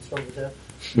 What's wrong with that?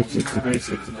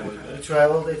 We try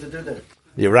all day to do that.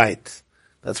 You're right.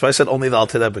 That's why I said only the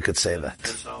Alter Rebbe could say that.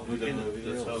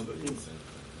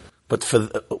 But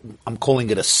I'm calling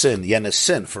it a sin. Yen is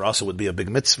sin. For us, it would be a big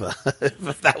mitzvah.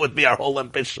 That would be our whole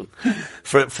ambition.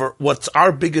 For what's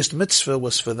our biggest mitzvah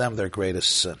was for them their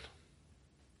greatest sin.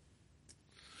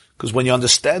 Because when you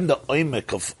understand the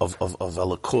oimek of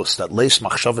Elikus, that leis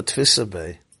machshavet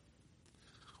tfisa,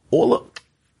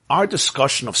 our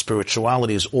discussion of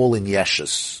spirituality is all in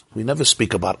yeshes. We never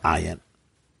speak about ayin.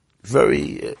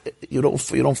 You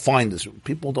don't find this.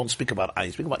 People don't speak about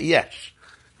ayin. Speak about yesh.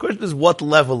 The question is what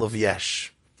level of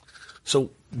yesh.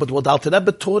 So, but what Alter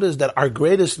Rebbe taught is that our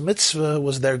greatest mitzvah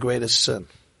was their greatest sin.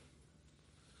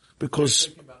 Because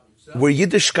where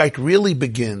Yiddishkeit really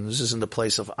begins is in the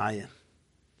place of ayin.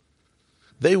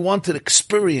 They want to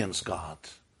experience God.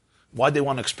 Why they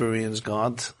want to experience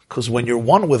God? Because when you're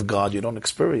one with God, you don't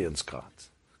experience God.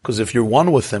 Because if you're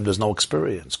one with Him, there's no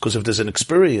experience. Because if there's an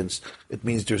experience, it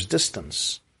means there's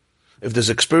distance. If there's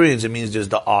experience, it means there's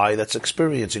the I that's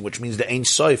experiencing, which means the Ein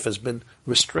Sof has been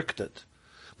restricted.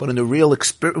 But in the real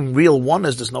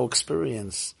oneness, there's no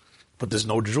experience. But there's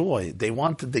no joy. They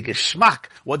wanted the geschmack.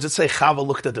 What does it say? Chava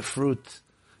looked at the fruit.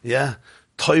 Yeah?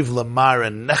 Toiv lamar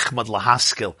and nechmad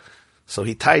lahaskel. So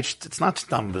he touched, it's not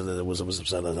dumb, but it was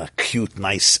a cute,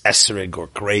 nice esrig or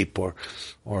grape or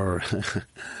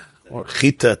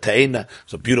chita, teina.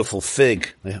 It's a beautiful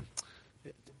fig. Yeah.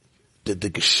 The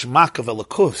geschmack of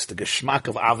Elikus, the geschmack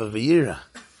of Ava V'yira,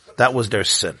 that was their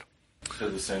sin.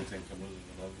 The same thing from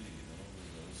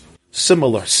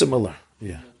Similar,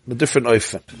 yeah. A different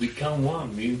oifen. To become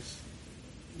one means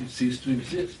it ceases to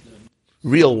exist.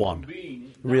 Real one.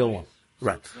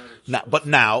 Right.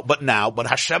 But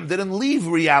Hashem didn't leave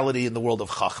reality in the world of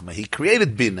Chachma. He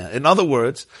created Bina. In other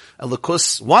words,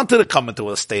 Elikus wanted to come into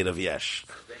a state of Yesh.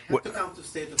 They have to come to a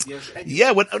state of Yesh.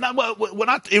 Yeah, we're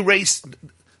not erased.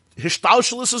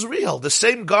 Hishtalshalis is real. The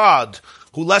same God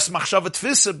who less machshavet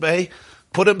tfisa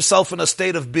put himself in a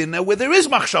state of Bina where there is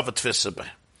machshavet tfisa.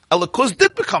 Elikus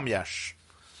did become Yesh.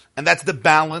 And that's the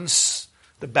balance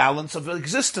of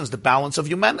existence, the balance of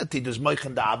humanity. There's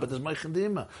Moichin Da'aba, there's Moichin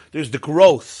Da'ima. There's the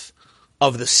growth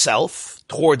of the self,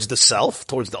 towards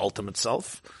the ultimate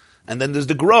self. And then there's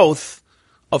the growth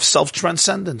of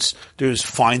self-transcendence. There's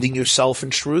finding yourself in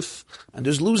truth, and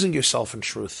there's losing yourself in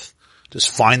truth. There's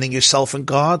finding yourself in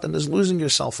God, and there's losing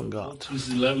yourself in God. This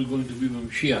is the level going to be when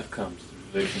Mashiach comes,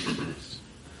 the relation to this.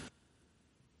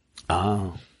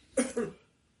 Ah.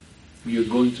 You're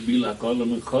going to be like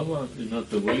Olam and Chava, not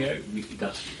the way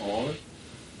that's all. It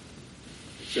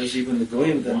says even the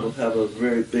Goyim then will have a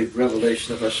very big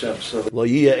revelation of Hashem. So Lo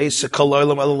yiyeh eisek kol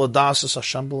olam elo l'dasas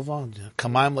Hashem b'levad.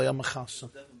 Kamayim lo yamachasa.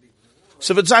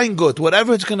 So if it's zayin good,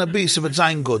 whatever it's going to be, so if it's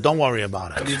zayin good, don't worry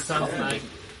about But it. it sounds like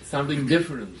something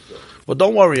different. Though. But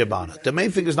don't worry about it. The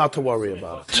main thing is not to worry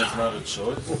about it. That's not a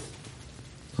choice.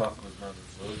 Chachma is not a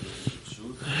choice. It's a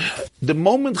truth. The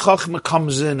moment Chachma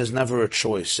comes in is never a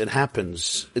choice. It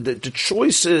happens. The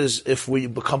choice is if we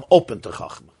become open to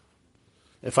Chachma.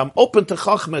 If I'm open to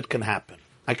Chachma, it can happen.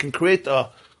 I can create a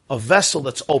vessel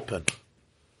that's open.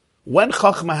 When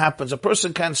Chachma happens, a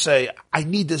person can't say, I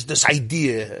need this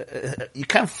idea. You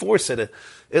can't force it.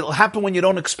 It'll happen when you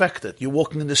don't expect it. You're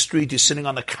walking in the street, you're sitting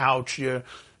on the couch, you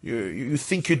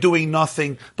think you're doing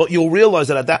nothing, but you'll realize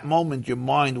that at that moment your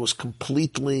mind was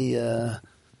completely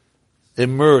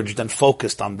immersed and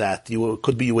focused on that.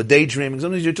 Could be you were daydreaming.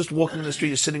 Sometimes you're just walking in the street,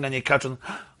 you're sitting on your couch and,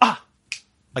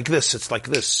 like this, it's like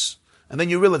this. And then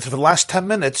you realize for the last 10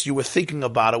 minutes you were thinking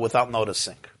about it without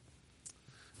noticing.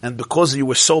 And because you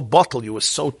were so bottled, you were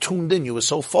so tuned in, you were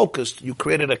so focused, you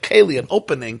created a keli, an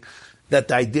opening, that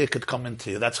the idea could come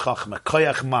into you. That's chachma.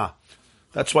 Koyach ma.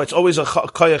 That's why it's always a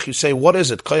koyach. You say, what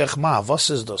is it? Koyach ma. What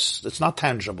is this? It's not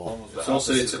tangible.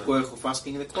 It's a koyach of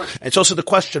asking the question. It's also the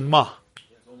question, ma.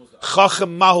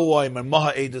 Chachem mahu oimer,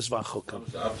 maha edus v'achukim.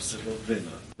 The opposite of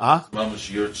Bina. Huh?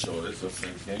 Is your choice of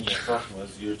thinking. Chachma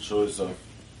is your choice of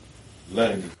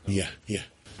learning. Yeah. I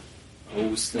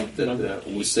always think that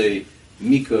we say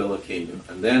Mika Elokeinu,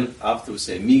 and then after we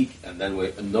say Mik, and then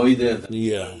we annoy them,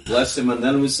 and bless him, and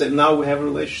then we say now we have a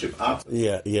relationship after.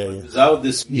 Yeah. Without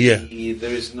this, there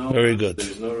is no. Very good. There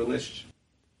is no relationship.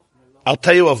 I'll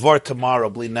tell you a vart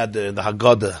tomorrow, Bli Neder, the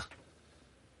Haggadah,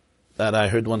 that I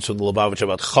heard once from the Lubavitch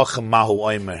about Chacham Mahu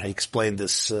Oimer. He explained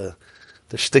this, the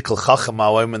shtickle Chacham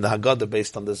Mahu Oimer in the Haggadah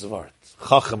based on this vart.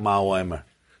 Chacham Mahu Oimer.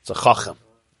 It's a Chacham.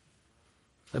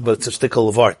 But it's a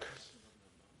shtickle vart.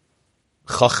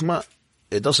 Chachma,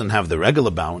 it doesn't have the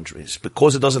regular boundaries.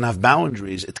 Because it doesn't have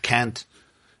boundaries, it can't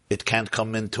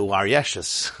come into our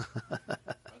yeshes.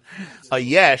 A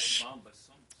yesh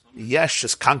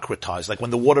is concretized, like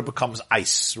when the water becomes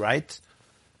ice, right?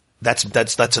 That's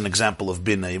an example of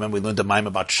bina. You remember we learned a mime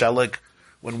about Shelik?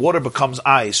 When water becomes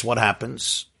ice, what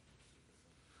happens?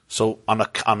 So on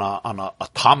a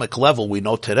atomic level, we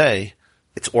know today,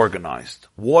 it's organized.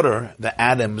 Water, the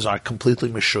atoms are completely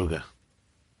meshuga.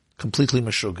 Completely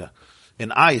meshuga.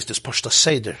 In ice, there's pashta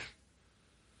seder.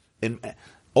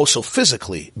 Also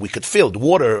physically, we could feel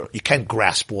water. You can't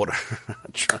grasp water.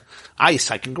 Ice,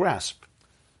 I can grasp.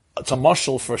 It's a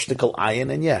mashal for shtickle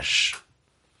ayin and yesh.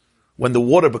 When the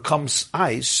water becomes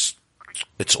ice,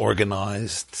 it's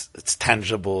organized, it's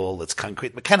tangible, it's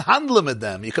concrete. We can handle with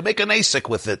them. You can make an Isaac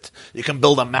with it. You can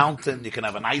build a mountain. You can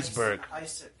have an iceberg.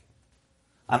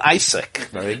 An Isaac.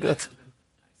 Very good.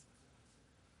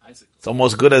 It's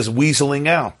almost good as weaseling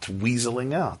out. You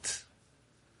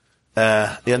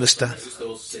understand? I used to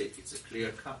also say it's a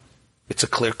clear cut. It's a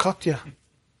clear cut, yeah.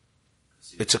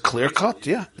 It's a clear cut,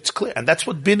 yeah. It's clear. And that's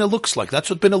what Bina looks like.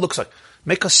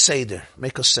 Make a Seder.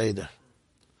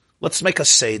 Let's make a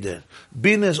Seder.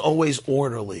 Bina is always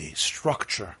orderly,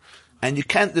 structure. And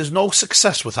there's no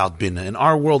success without Bina. In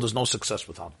our world, there's no success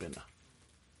without Bina.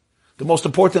 The most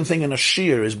important thing in a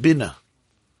shir is Bina.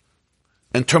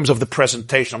 In terms of the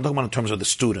presentation, I'm talking about in terms of the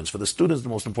students. For the students, the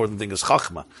most important thing is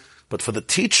Chachma. But for the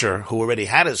teacher, who already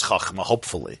had his Chachma,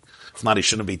 hopefully, if not, he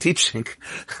shouldn't be teaching.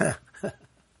 For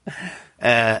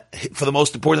the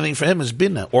most important thing for him is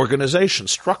Bina, organization,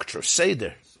 structure,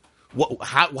 Seder.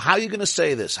 How are you going to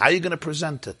say this? How are you going to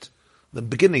present it? The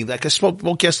beginning, like I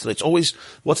spoke yesterday, it's always,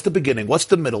 what's the beginning? What's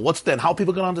the middle? What's the end? How are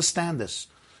people going to understand this?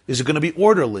 Is it going to be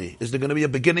orderly? Is there going to be a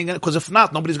beginning? Because if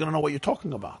not, nobody's going to know what you're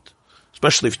talking about.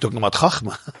 Especially if you're talking about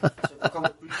Chachma.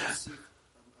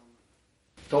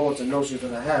 Thoughts and notions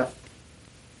that I have,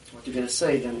 what you're going to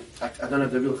say, then I don't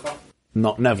have the real Chachma.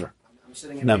 No, never. I'm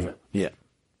sitting in Never. Yeah.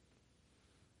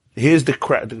 Here's the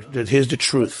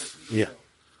truth. Yeah.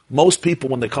 Most people,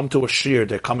 when they come to a shir,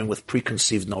 they're coming with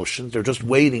preconceived notions. They're just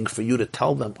waiting for you to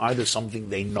tell them either something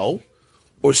they know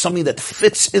or something that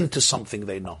fits into something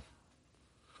they know.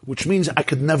 Which means I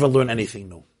could never learn anything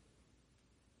new.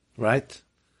 Right?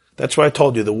 That's why I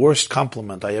told you the worst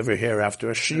compliment I ever hear after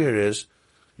a shir is,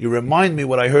 you remind me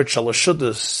what I heard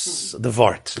Shalashudas, the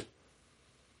Vart.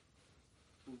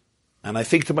 And I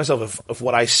think to myself, if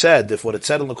what I said, if what it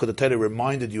said in Likkutei Torah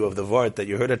reminded you of the word that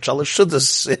you heard at Shalosh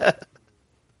Shudas,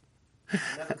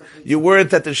 you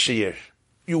weren't at the Shir.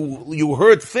 You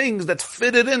heard things that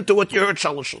fitted into what you heard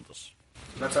Shalosh Shudas.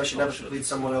 That's how she never complete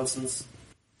someone else's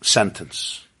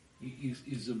sentence.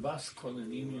 Is a bas kol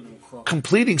an inyan of chachma?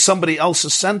 Completing somebody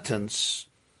else's sentence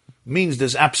means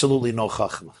there's absolutely no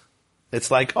chachma.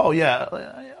 It's like, oh yeah,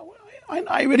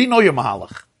 I already know your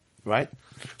mahalach, right?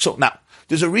 So now,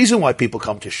 there's a reason why people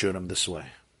come to shiurim this way.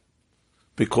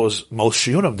 Because most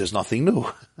shiurim, there's nothing new.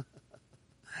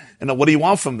 And what do you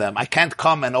want from them? I can't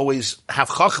come and always have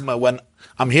chachma when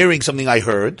I'm hearing something I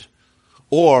heard,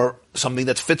 or something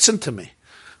that fits into me.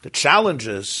 The challenge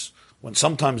is when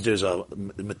sometimes there's a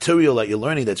material that you're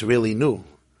learning that's really new,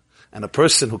 and a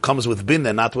person who comes with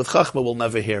binah, not with chachma, will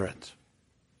never hear it.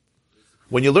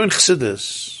 When you learn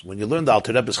chassidus, when you learn the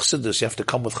Alter Rebbe's chassidus, you have to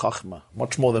come with chachma,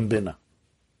 much more than binah.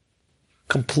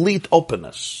 Complete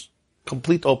openness.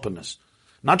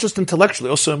 Not just intellectually,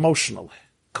 also emotionally.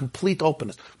 Complete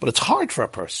openness. But it's hard for a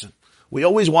person. We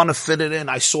always want to fit it in.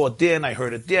 I saw it there and I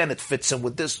heard it there and it fits in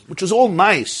with this, which is all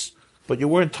nice, but you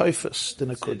weren't typhus,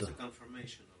 then it could.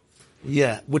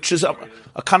 Yeah, which is a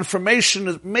confirmation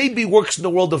that maybe works in the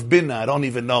world of binah. I don't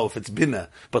even know if it's binah,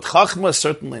 but chachma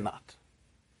certainly not.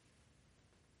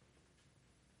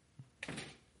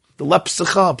 The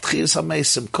Lepsicha, Tchias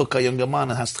HaMesim, Cook, a younger man,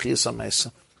 has Tchias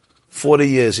HaMesim. 40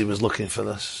 years he was looking for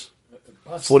this.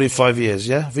 45 years,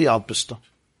 yeah? Wie alt bist du?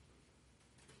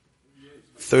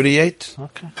 38?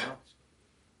 Okay.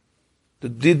 Die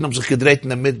Dieden haben sich gedreht in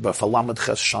der Midbar, für Lamed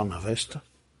Ches Shana, weißt du?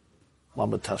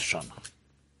 Lamed Ches Shana.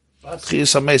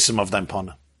 Tchias HaMesim auf dein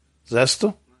Pone. Siehst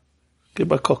du?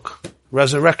 Gib a Cook.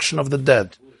 Resurrection of the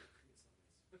Dead.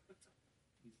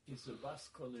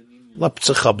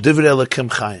 Lepsicha, B'divrei Elokim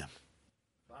Chayim.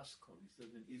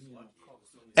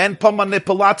 And pa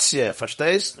manipulatie,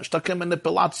 verstehst? Ist da keine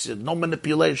Manipulatie, no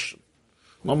manipulation.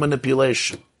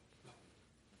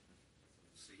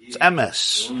 It's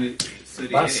MS.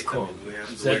 Basko.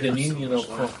 Is that an inyan of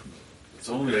chachma? It's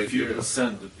only a few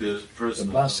percent that the person.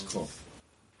 The basko.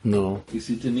 No. Is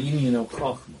it an inyan of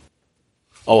chachma?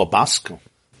 Oh, a Basko.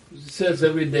 It says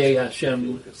every day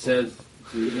Hashem says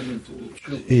to him to be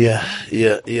true. Yeah.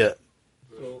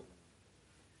 So,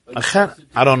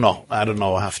 I don't know. I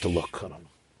have to look. I don't know.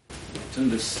 In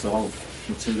this whole,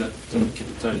 there's a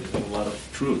lot of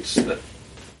truths that.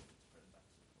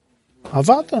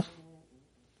 Avada.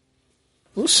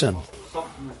 Listen.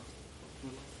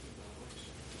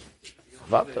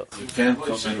 Avada. You can't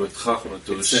come in with chachma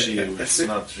to the shir. It's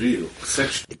not real.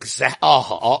 Exactly.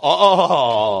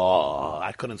 Oh,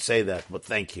 I couldn't say that, but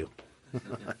thank you.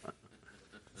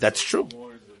 That's true.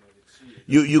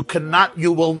 You cannot.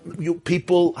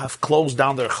 People have closed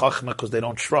down their chachma because they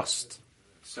don't trust.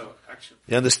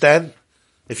 You understand?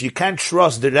 If you can't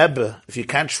trust the Rebbe, if you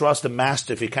can't trust the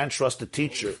master, if you can't trust the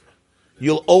teacher,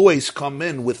 you'll always come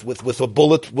in with a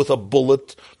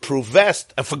bulletproof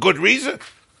vest, and for good reason.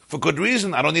 For good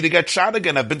reason. I don't need to get shot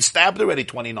again. I've been stabbed already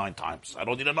 29 times. I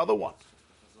don't need another one.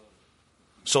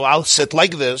 So I'll sit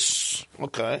like this.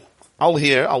 Okay. I'll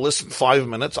listen 5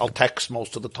 minutes. I'll text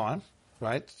most of the time.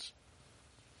 Right?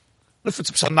 If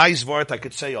it's a nice word I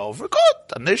could say over,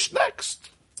 good. And this next.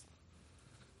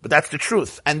 But that's the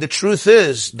truth. And the truth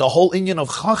is, the whole inyan of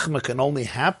chachma can only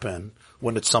happen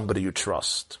when it's somebody you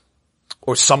trust.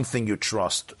 Or something you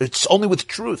trust. It's only with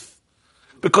truth.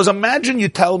 Because imagine you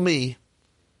tell me,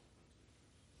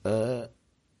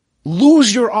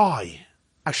 lose your eye.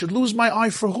 I should lose my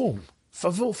eye for whom?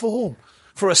 For whom?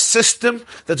 For a system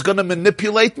that's going to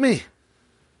manipulate me.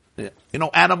 You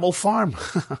know, Animal Farm.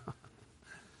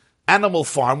 Animal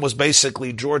Farm was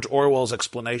basically George Orwell's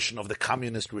explanation of the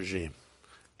communist regime.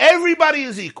 Everybody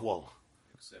is equal.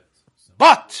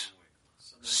 But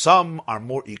some are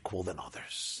more equal than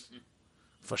others.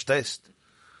 Verstehst?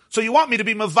 So you want me to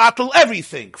be mevatel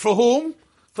everything. For whom?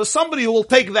 For somebody who will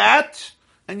take that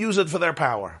and use it for their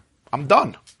power. I'm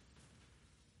done.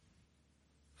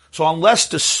 So unless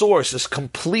the source is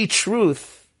complete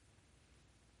truth,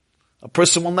 a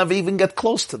person will never even get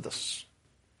close to this.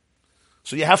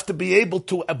 So you have to be able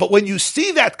to, but when you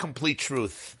see that complete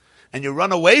truth, and you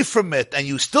run away from it, and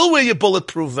you still wear your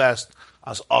bulletproof vest,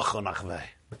 as achonachvei.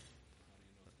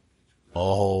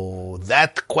 Oh,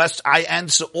 that question, I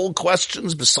answer all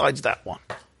questions besides that one.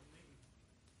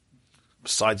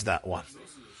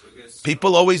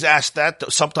 People always ask that,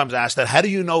 sometimes ask that, how do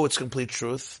you know it's complete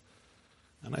truth?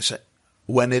 And I say,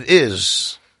 when it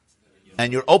is,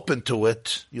 and you're open to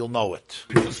it, you'll know it.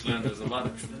 There's a lot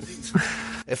of truths.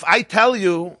 If I tell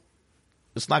you,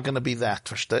 it's not going to be that,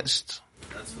 verstehst?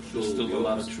 That's for sure. There's still a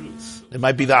lot of truths. It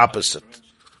might be the opposite.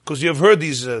 Because you've heard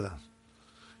these.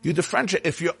 You differentiate.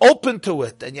 If you're open to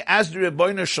it and you ask the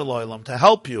Rebbeinu Shalom to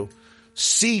help you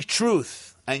see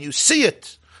truth, and you see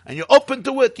it, and you're open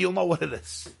to it, you'll know what it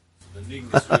is. The ning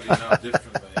is really not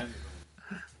different by anybody.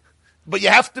 But you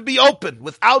have to be open,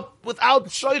 without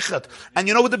shoichet. And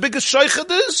you know what the biggest shoichet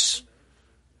is?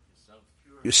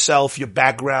 Yourself, your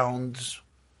background,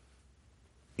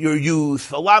 your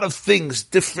youth, a lot of things,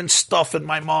 different stuff in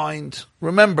my mind.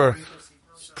 Remember,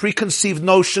 preconceived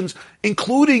notions,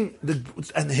 including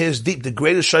and here's deep, the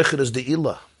greatest shoichet is the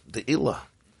ilah. The ilah.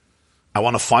 I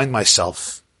want to find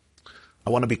myself. I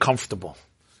want to be comfortable.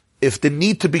 If the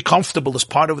need to be comfortable is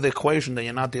part of the equation, then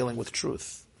you're not dealing with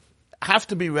truth. I have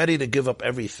to be ready to give up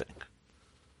everything,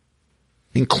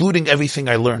 including everything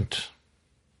I learned.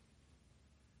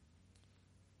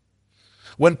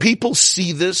 When people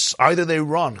see this, either they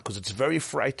run, because it's very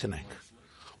frightening,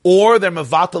 or they're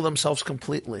mevatel themselves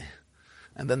completely,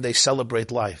 and then they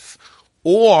celebrate life.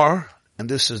 Or, and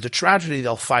this is the tragedy,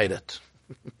 they'll fight it.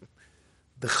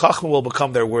 The chacham will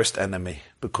become their worst enemy,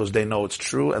 because they know it's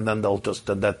true, and then they'll just,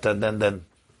 then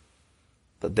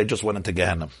they just went into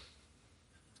Gehenna.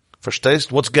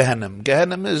 Verstehst? What's Gehenna?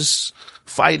 Gehenna is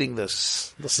fighting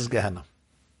this. This is Gehenna.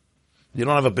 You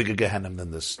don't have a bigger Gehenna than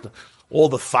this. All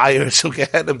the fires of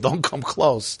Gehenna don't come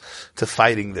close to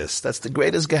fighting this. That's the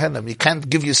greatest Gehenna. You can't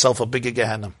give yourself a bigger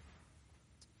Gehenna.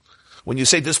 When you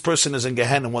say this person is in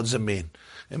Gehenna, what does it mean?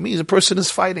 It means a person is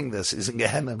fighting this. He's in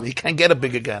Gehenna. You can't get a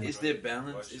bigger Gehenna. Is there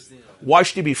balance? Why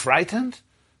should you be frightened?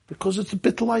 Because it's a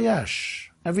bittul hayesh.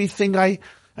 Everything I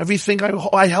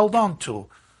held on to.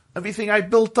 Everything I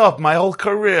built up, my whole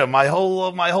career, my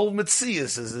whole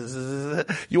mitzias is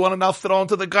you want to now throw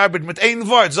into the garbage mit ein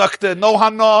Wort, sagt no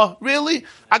hana, really?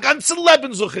 A ganze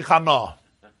Leben such ich hana.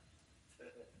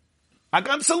 A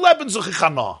ganze Leben such ich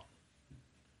hana.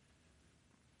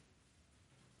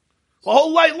 The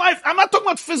whole life, I'm not talking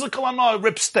about physical hana,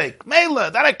 ripsteak.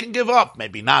 Mela, that I can give up.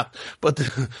 Maybe not. But,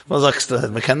 was sagst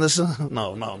du,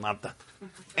 No, not that.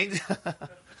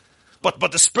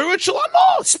 But the spiritual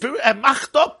hana,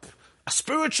 macht up, a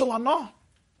spiritual hana.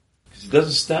 It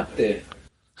doesn't stop there.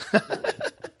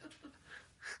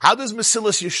 How does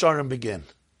Mesilas Yesharim begin?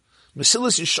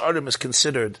 Mesilas Yesharim is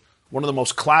considered one of the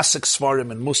most classic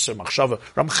svarim in Musar, Machshava,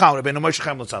 Ramchal, Rabbeinu Moshe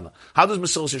Chaim Lutzana. How does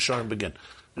Mesilas Yesharim begin?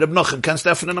 Reb Nachum, can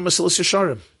Stefan in a Mesilas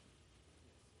Yesharim?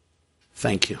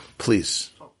 Thank you, please.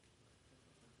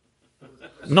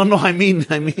 No, I mean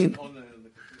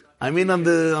on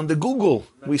the Google.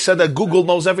 We said that Google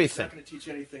knows everything. I'm not going to teach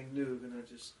anything new. I'm going to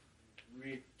just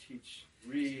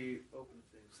reopen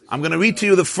things. I'm going to read to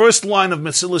you the first line of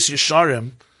Mesilas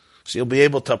Yesharim, so you'll be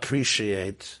able to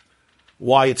appreciate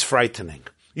why it's frightening.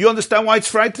 You understand why it's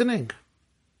frightening?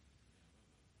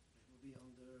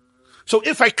 So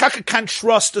if I can't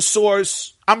trust the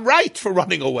source, I'm right for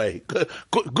running away.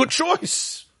 Good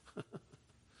choice.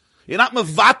 You're not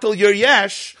mevatel your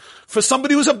yesh for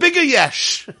somebody who's a bigger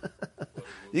yesh.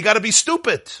 You got to be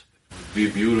stupid. It'd be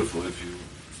beautiful if you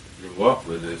grew up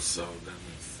with it, so then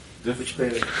it's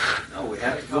different. No, we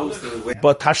have to go through.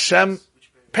 But Hashem,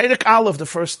 Perek Aleph, the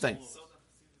first thing.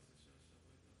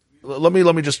 Let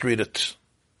me just read it.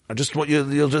 I just want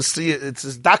you'll just see it. It's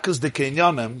Dakas de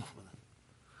Kenyanim.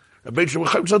 Rabbi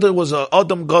Shmuel was a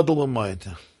Adam Gadol Umayt.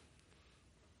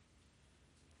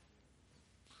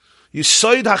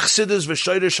 Yisoid Hachsidus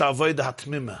v'Shoyrish Ha'avodah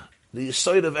Hatmima. The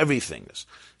yisoid of everything is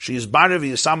she is barav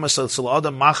yisamas al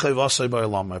adam machay v'asay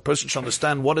ba'olam. A person should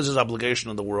understand what is his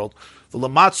obligation in the world.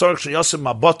 What's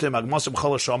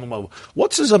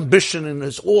his ambition in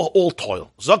his all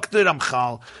toil? Zokter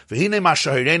Ramchal v'hinei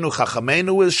mashahirenu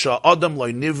chachamenu is sha'adam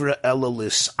loy nivra ela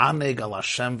lis'aneg al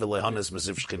Hashem v'lehanes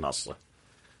meziv shchinasle.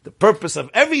 The purpose of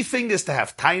everything is to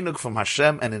have tainug from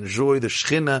Hashem and enjoy the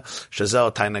Shechina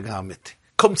shazel tainug hamiti.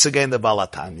 Comes again the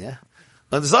Balatanya.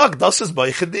 Und sagt, das ist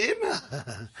Meuchen de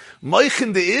Imme.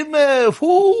 Meuchen de Imme,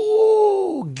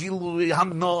 Gilui,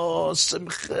 Hamno,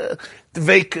 Simche,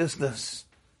 Dweikesness.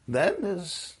 Then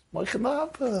is Meuchen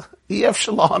Abba. Ef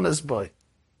Shalom is boy.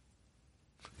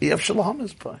 Ef Shalom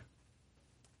is boy.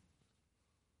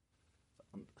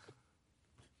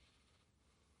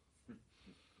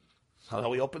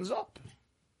 How he opens up.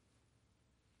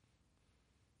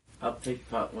 I'll take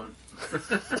part one.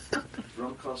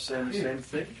 Ron saying the same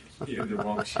thing. You're the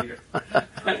wrong shear.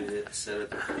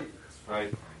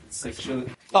 Right. Actually,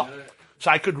 so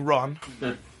I could run.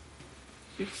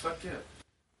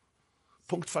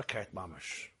 Punkt verkehrt,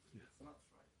 mamash.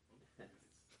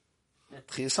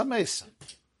 Chiyas HaMesa.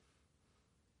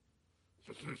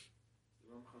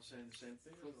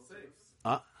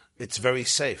 It's very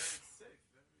safe.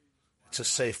 It's a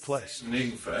safe place.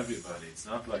 Nig for everybody. It's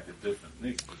not like a different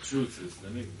nig. The truth is the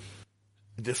nig.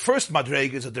 The first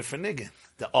madrega is a different niggin.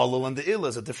 The alul and the ill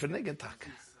is a different niggin.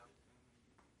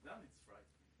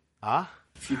 Ah?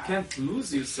 If you can't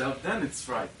lose yourself, then it's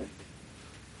frightening.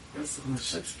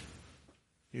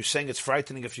 You're saying it's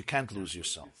frightening if you can't lose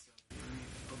yourself.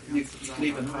 You can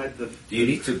even hide the. You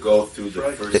need to go through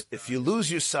the first. If you lose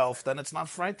yourself, then it's not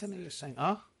frightening. You're saying,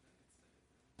 huh?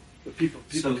 But people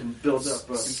can build up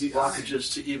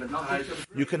blockages to even hide.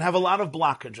 You can have a lot of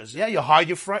blockages. Yeah, you hide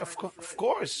your fright. Of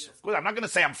course. I'm not going to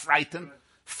say I'm frightened.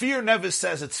 Fear never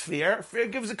says it's fear. Fear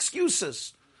gives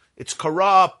excuses. It's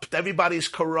corrupt. Everybody's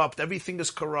corrupt. Everything is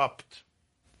corrupt.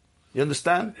 You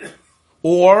understand?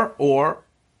 Or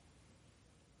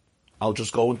I'll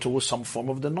just go into some form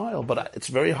of denial. But it's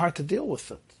very hard to deal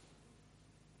with it.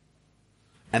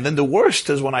 And then the worst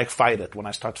is when I fight it, when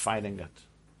I start fighting it.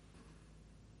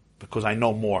 Because I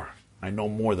know more. I know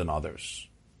more than others.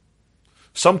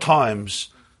 Sometimes,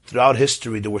 throughout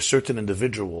history, there were certain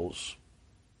individuals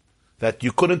that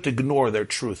you couldn't ignore their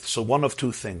truth. So one of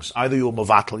two things. Either you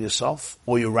mavatal yourself,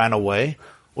 or you ran away,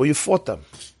 or you fought them.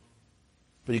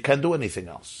 But you can't do anything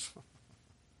else.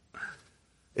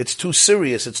 It's too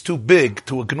serious, it's too big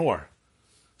to ignore.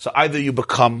 So either you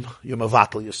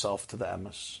mavatal yourself to the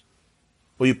emes,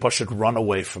 or you push it, run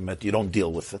away from it, you don't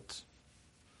deal with it.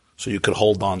 So you could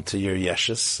hold on to your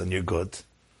yeshus and you're good.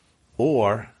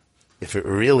 Or, if it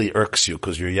really irks you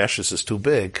because your yeshus is too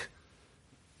big,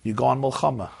 you go on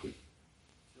milchama.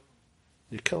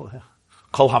 You kill him.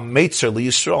 Kol ha-meitzer li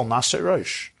Yisrael nase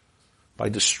rosh. By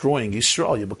destroying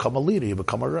Yisrael, you become a leader, you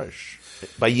become a rosh.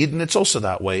 By Yidden, it's also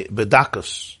that way.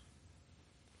 Bedakus.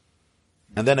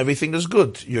 And then everything is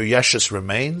good. Your yeshus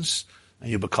remains, and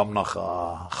you become noch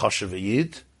a chashav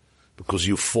Yid, because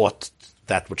you fought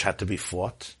that which had to be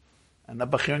fought. And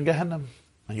Nabachir in Gehenna.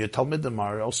 And your Talmidim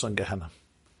are also in Gehenna.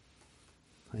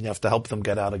 And you have to help them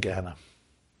get out of Gehenna.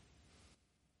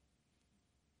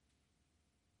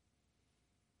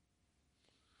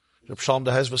 Reb Shalom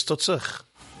the Hezbollah Stutzich.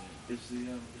 Is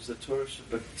the Torah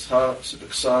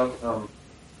Shebeksav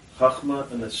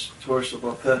Chachma and the Torah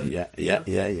Shebapeh?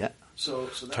 Yeah. So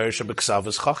Torah Shebeksav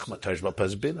is Chachma, Torah Shebapeh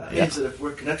is Bina. That means that if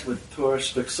we're connected with Torah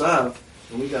Shebeksav,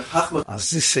 and we got Chachma.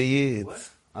 Aziz Sayyid.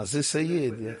 Aziz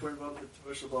Sayyid, yeah. If we're involved with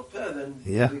Torah Shebapeh, then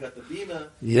we got the Bina.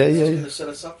 Yeah. It's going to set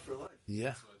us up for life.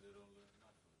 Yeah.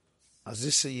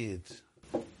 Aziz Sayyid.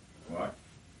 Why?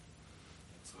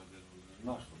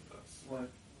 Why?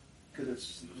 Because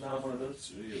it's not one of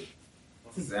those.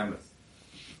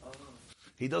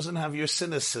 He doesn't have your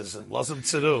cynicism. Lass him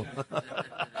zu.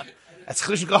 Es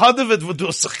ist gehadevet, wo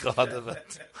du sich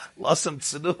gehadevet. Lass him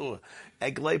zu.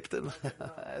 Gleibt him.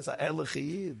 Is a ehrlich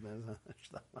Yid.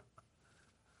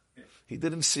 He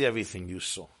didn't see everything you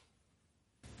saw.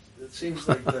 It seems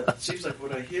like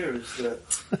what I hear is that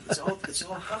it's all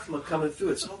Chachma coming through.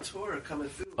 It's all Torah coming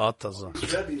through.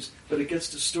 Rebbe's, but it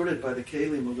gets distorted by the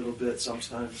Kalim a little bit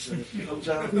sometimes, and it comes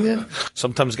out. Yeah.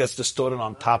 Sometimes gets distorted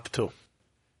on top too.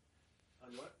 On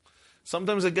what?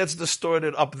 Sometimes it gets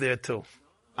distorted up there too.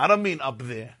 I don't mean up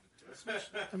there.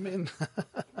 I mean.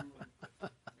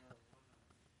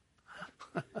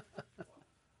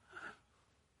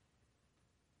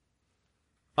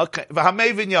 Okay,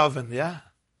 V'hamei Yavin, yeah?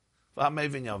 V'hamei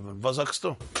Yavin. Was sagst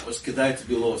du? Was gedeiht to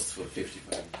be lost for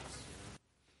 55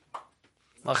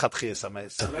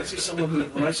 minutes.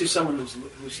 When I see someone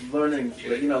who's learning,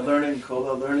 learning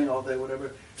Kola, learning all day,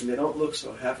 whatever, and they don't look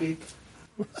so happy,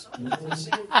 something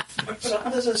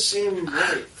doesn't seem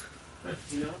right.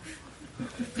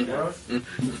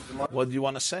 What do you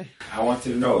want to say? I want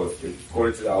to know if,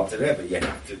 according to the Alter Rebbe, you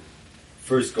have to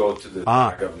first go to the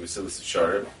back of Mesilas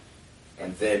Yesharim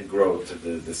and then grow to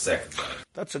the second side.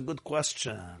 That's a good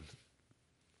question.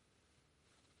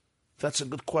 It's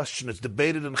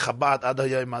debated in Chabad Ad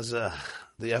Hayom Hazeh.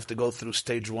 That you have to go through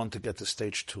stage 1 to get to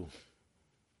stage 2.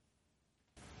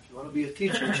 If you want to be a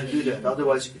teacher, you should do that.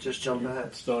 Otherwise, you could just jump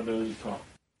ahead. Start early talk.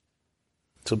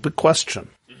 It's a big question.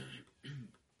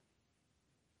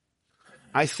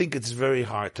 I think it's very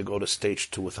hard to go to stage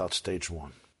 2 without stage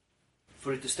 1.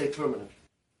 For it to stay permanent.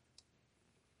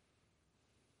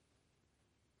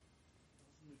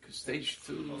 Stage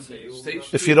 2.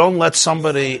 If you don't let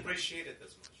somebody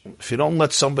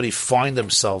find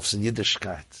themselves in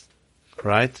Yiddishkeit,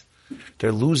 right?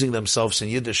 They're losing themselves in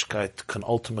Yiddishkeit can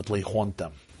ultimately haunt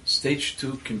them. Stage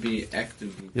 2 can be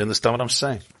active. You understand what I'm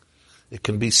saying? It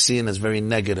can be seen as very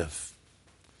negative.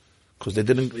 Because they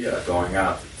didn't... Yeah, going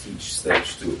out to teach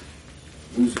stage 2.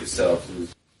 Lose yourself.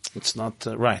 It's not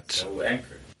right. No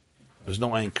anchor. There's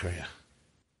no anchor here.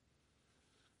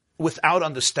 without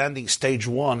understanding stage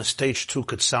 1, stage 2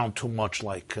 could sound too much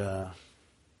like,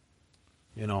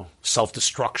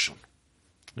 self-destruction.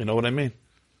 You know what I mean?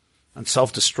 And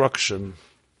self-destruction...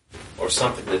 Or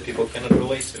something that people cannot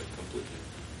relate to completely.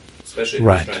 Especially if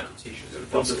right. you're trying to teach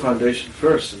it. Build the foundation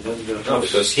first, and then the... No,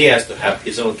 because he has to have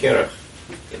his own kerach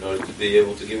in order to be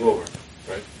able to give over,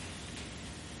 right?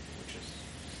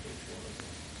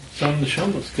 Some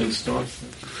neshamas can start.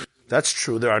 That's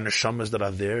true. There are neshamas that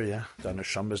are there, yeah. There are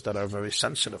neshamas that are very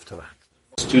sensitive to that.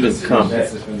 Students come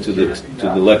to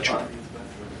the lecture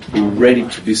ready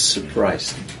to be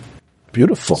surprised.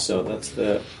 Beautiful. So that's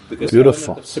the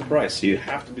beautiful surprise. You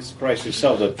have to be surprised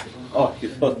yourself that you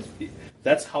thought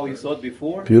that's how you thought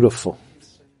before. Beautiful.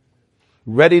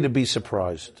 Ready to be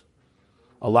surprised.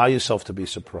 Allow yourself to be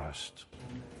surprised.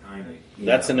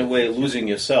 That's in a way losing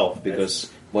yourself because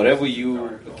whatever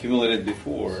you accumulated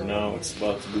before, now it's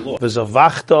about to be lost.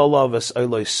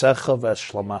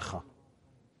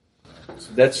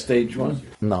 So that's stage 1?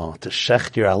 No, to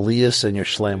shecht your aliyas and your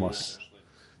shleimus.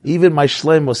 Even my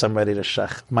shleimus, I'm ready to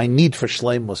shecht. My need for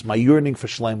shleimus, my yearning for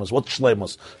shleimus. What's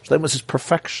shleimus? Shleimus is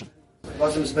perfection.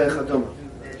 What's the Mizbeach Aduma?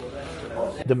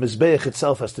 The Mizbeach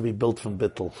itself has to be built from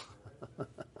bittul.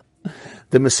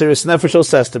 The Mesiris Nefesh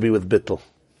also has to be with bittul.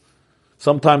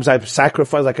 Sometimes I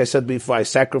sacrifice, like I said before, I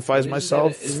sacrifice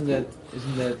myself. Isn't that...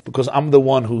 Because I'm the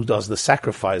one who does the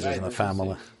sacrifices in the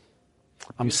family.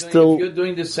 If you're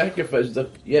doing the sacrifice,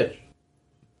 yes.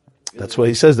 That's why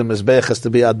he says the Mizbeach has to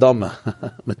be Adama.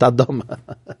 Mit Adama.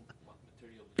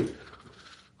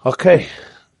 Okay.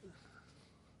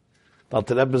 Der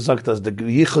Alter Rebbe sagt, dass der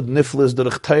Yichud Nifl ist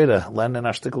durch Teire. Lernen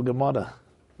ein Stückel Gemara.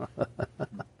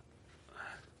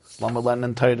 Lass mal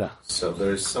lernen Teire. So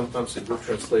there is sometimes a good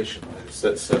translation. It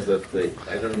says that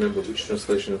I don't remember which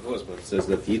translation it was, but it says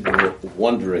that Yidden were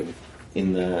wandering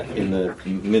in the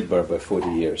Midbar by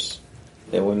 40 years.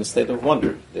 They were in a state of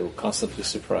wonder. They were constantly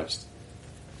surprised.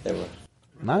 They were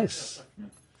nice.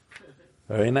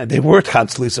 Very nice. They were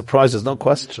constantly surprised. There's no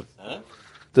question. Huh?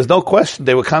 There's no question.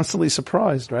 They were constantly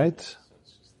surprised, right?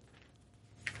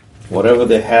 Whatever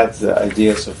they had, the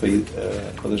ideas of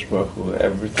Kodesh Baruch Hu,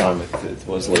 every time it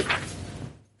was like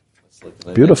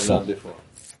beautiful.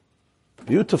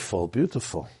 Beautiful,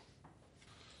 beautiful.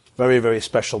 Very, very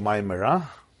special Maimer, huh?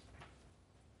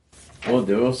 Oh,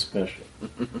 they're all special.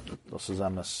 Das ist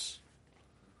Emes.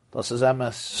 Das ist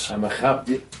Emes. I'm a chap.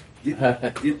 Did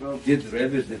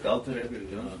Rebbe, did Alter Rebbe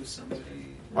learn with somebody?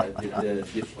 Did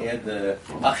he had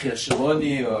Achia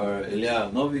Shavoni or Elia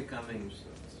Novi coming?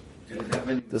 Did he have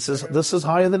any? This is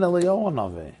higher than Eliyahu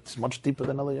Navi. It's much deeper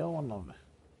than Eliyahu Navi.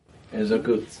 He's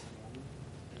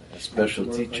a special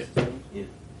teacher. Yeah.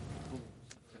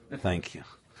 Thank you.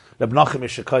 Reb Nachum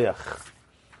Yishakayach.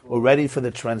 We're ready for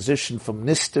the transition from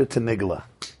Nister to Nigla.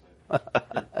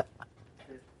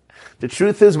 The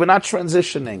truth is, we're not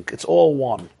transitioning. It's all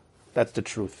one. That's the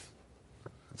truth.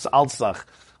 It's Altzach.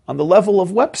 On the level of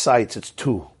websites, it's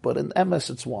 2. But in MS,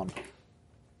 it's 1.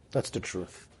 That's the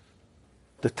truth.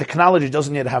 The technology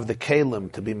doesn't yet have the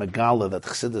kalim to be Megala that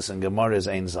Chassidus and Gemara is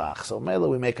Ein Zach. So Mela,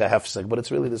 we make a hefsek, but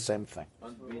it's really the same thing.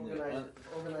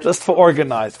 Just for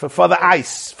organized, for the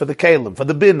ice, for the kalim, for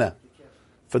the binah.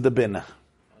 For the binah.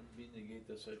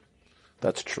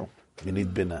 That's true. You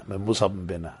need binah. Muzhab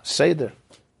binah. Seder.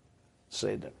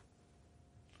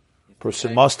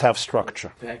 Person must have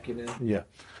structure. Pack it in. Yeah.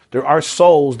 There are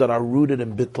souls that are rooted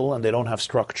in bittul and they don't have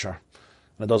structure.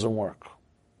 And it doesn't work.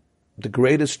 The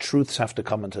greatest truths have to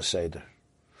come into Seder.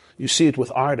 You see it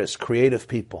with artists, creative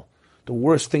people. The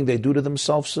worst thing they do to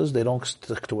themselves is they don't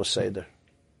stick to a Seder.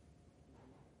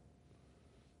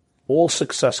 All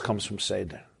success comes from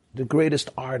Seder. The greatest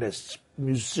artists,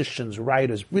 musicians,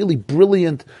 writers, really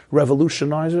brilliant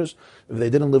revolutionizers, if they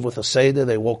didn't live with a Seder,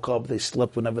 they woke up, they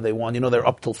slept whenever they want. They're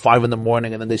up till 5 a.m.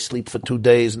 and then they sleep for 2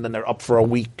 days and then they're up for a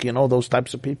week. Those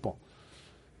types of people.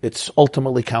 It's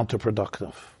ultimately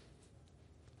counterproductive.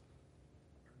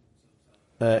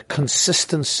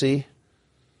 Consistency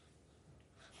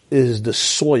is the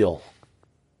soil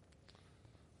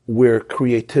where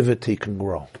creativity can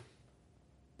grow.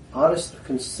 Artists are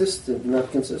consistent,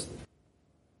 not consistent.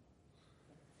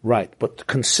 Right, but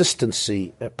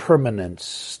consistency, permanence,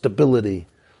 stability,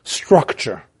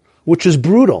 structure, which is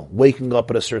brutal. Waking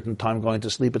up at a certain time, going to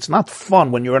sleep. It's not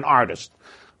fun when you're an artist.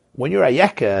 When you're a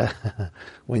yeka,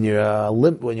 when you're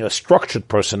a structured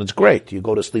person, it's great. You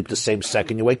go to sleep the same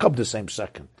second, you wake up the same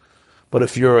second. But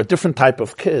if you're a different type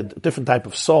of kid, a different type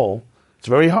of soul, it's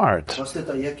very hard. Was dit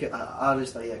a yeke,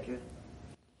 artist a yeke?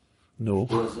 No.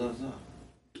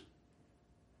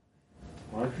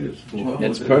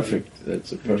 That's perfect.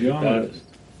 That's a perfect artist.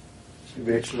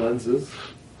 Excellence is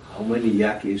How many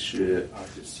Yakish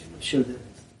artists? Sure.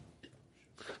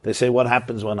 They say, what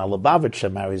happens when a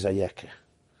Lubavitcher marries a Yekir?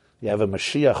 You have a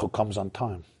Mashiach who comes on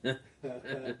time.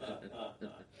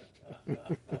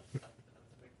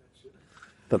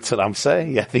 That's what I'm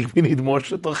saying. I think we need more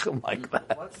shidduchim like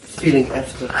that. What's the feeling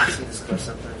after this class?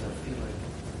 Sometimes I feel like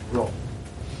raw.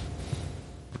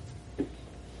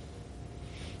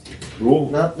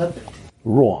 Not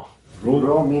raw.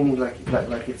 Raw meaning like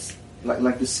it's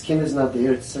like the skin is not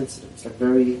there. It's sensitive. It's like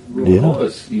very raw. Of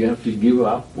course, you have to give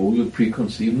up all your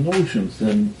preconceived notions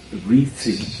and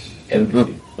rethink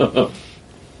everything, and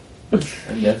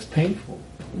that's painful.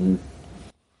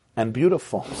 And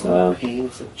beautiful. It's not pain,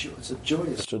 it's a joy.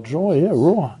 It's a joy, yeah,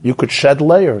 raw. You could shed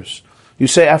layers. You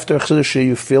say after Chiddush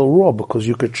you feel raw because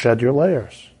you could shed your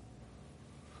layers.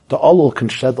 The Olul can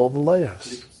shed all the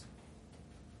layers.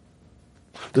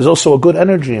 There's also a good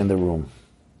energy in the room.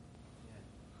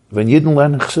 When Yidden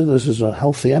learn Chassidus, there's a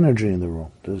healthy energy in the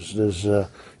room. There's you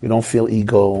don't feel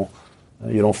ego,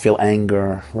 you don't feel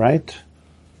anger, right?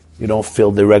 You don't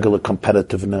feel the regular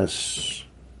competitiveness.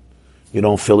 You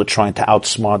don't feel it trying to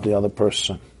outsmart the other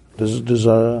person. There's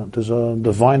a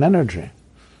divine energy,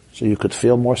 so you could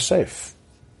feel more safe.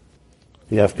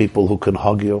 You have people who can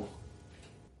hug you.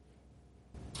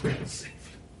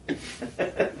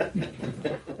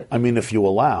 I mean, if you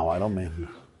allow. I don't mean,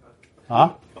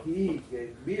 huh? He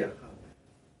gave me a hug.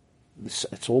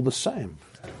 It's all the same.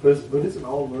 But isn't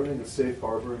all learning a safe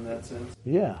harbor in that sense?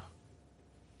 Yeah.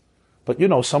 But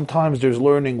sometimes there's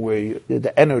learning where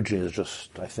the energy is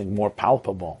just, I think, more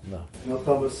palpable. No,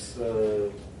 Thomas,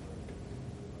 the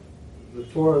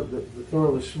Torah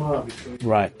Lishma between.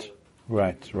 Right.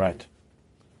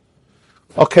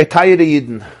 Okay, Taya de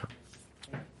Yidden.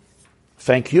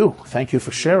 Thank you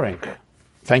for sharing.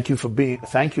 Thank you for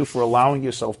allowing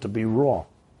yourself to be raw.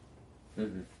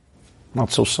 Mm-hmm.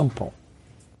 Not so simple.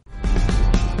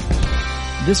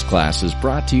 This class is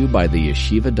brought to you by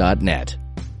theyeshiva.net.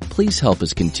 Please help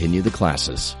us continue the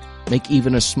classes. Make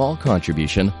even a small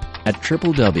contribution at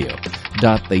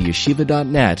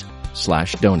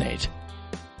www.theyeshiva.net/donate.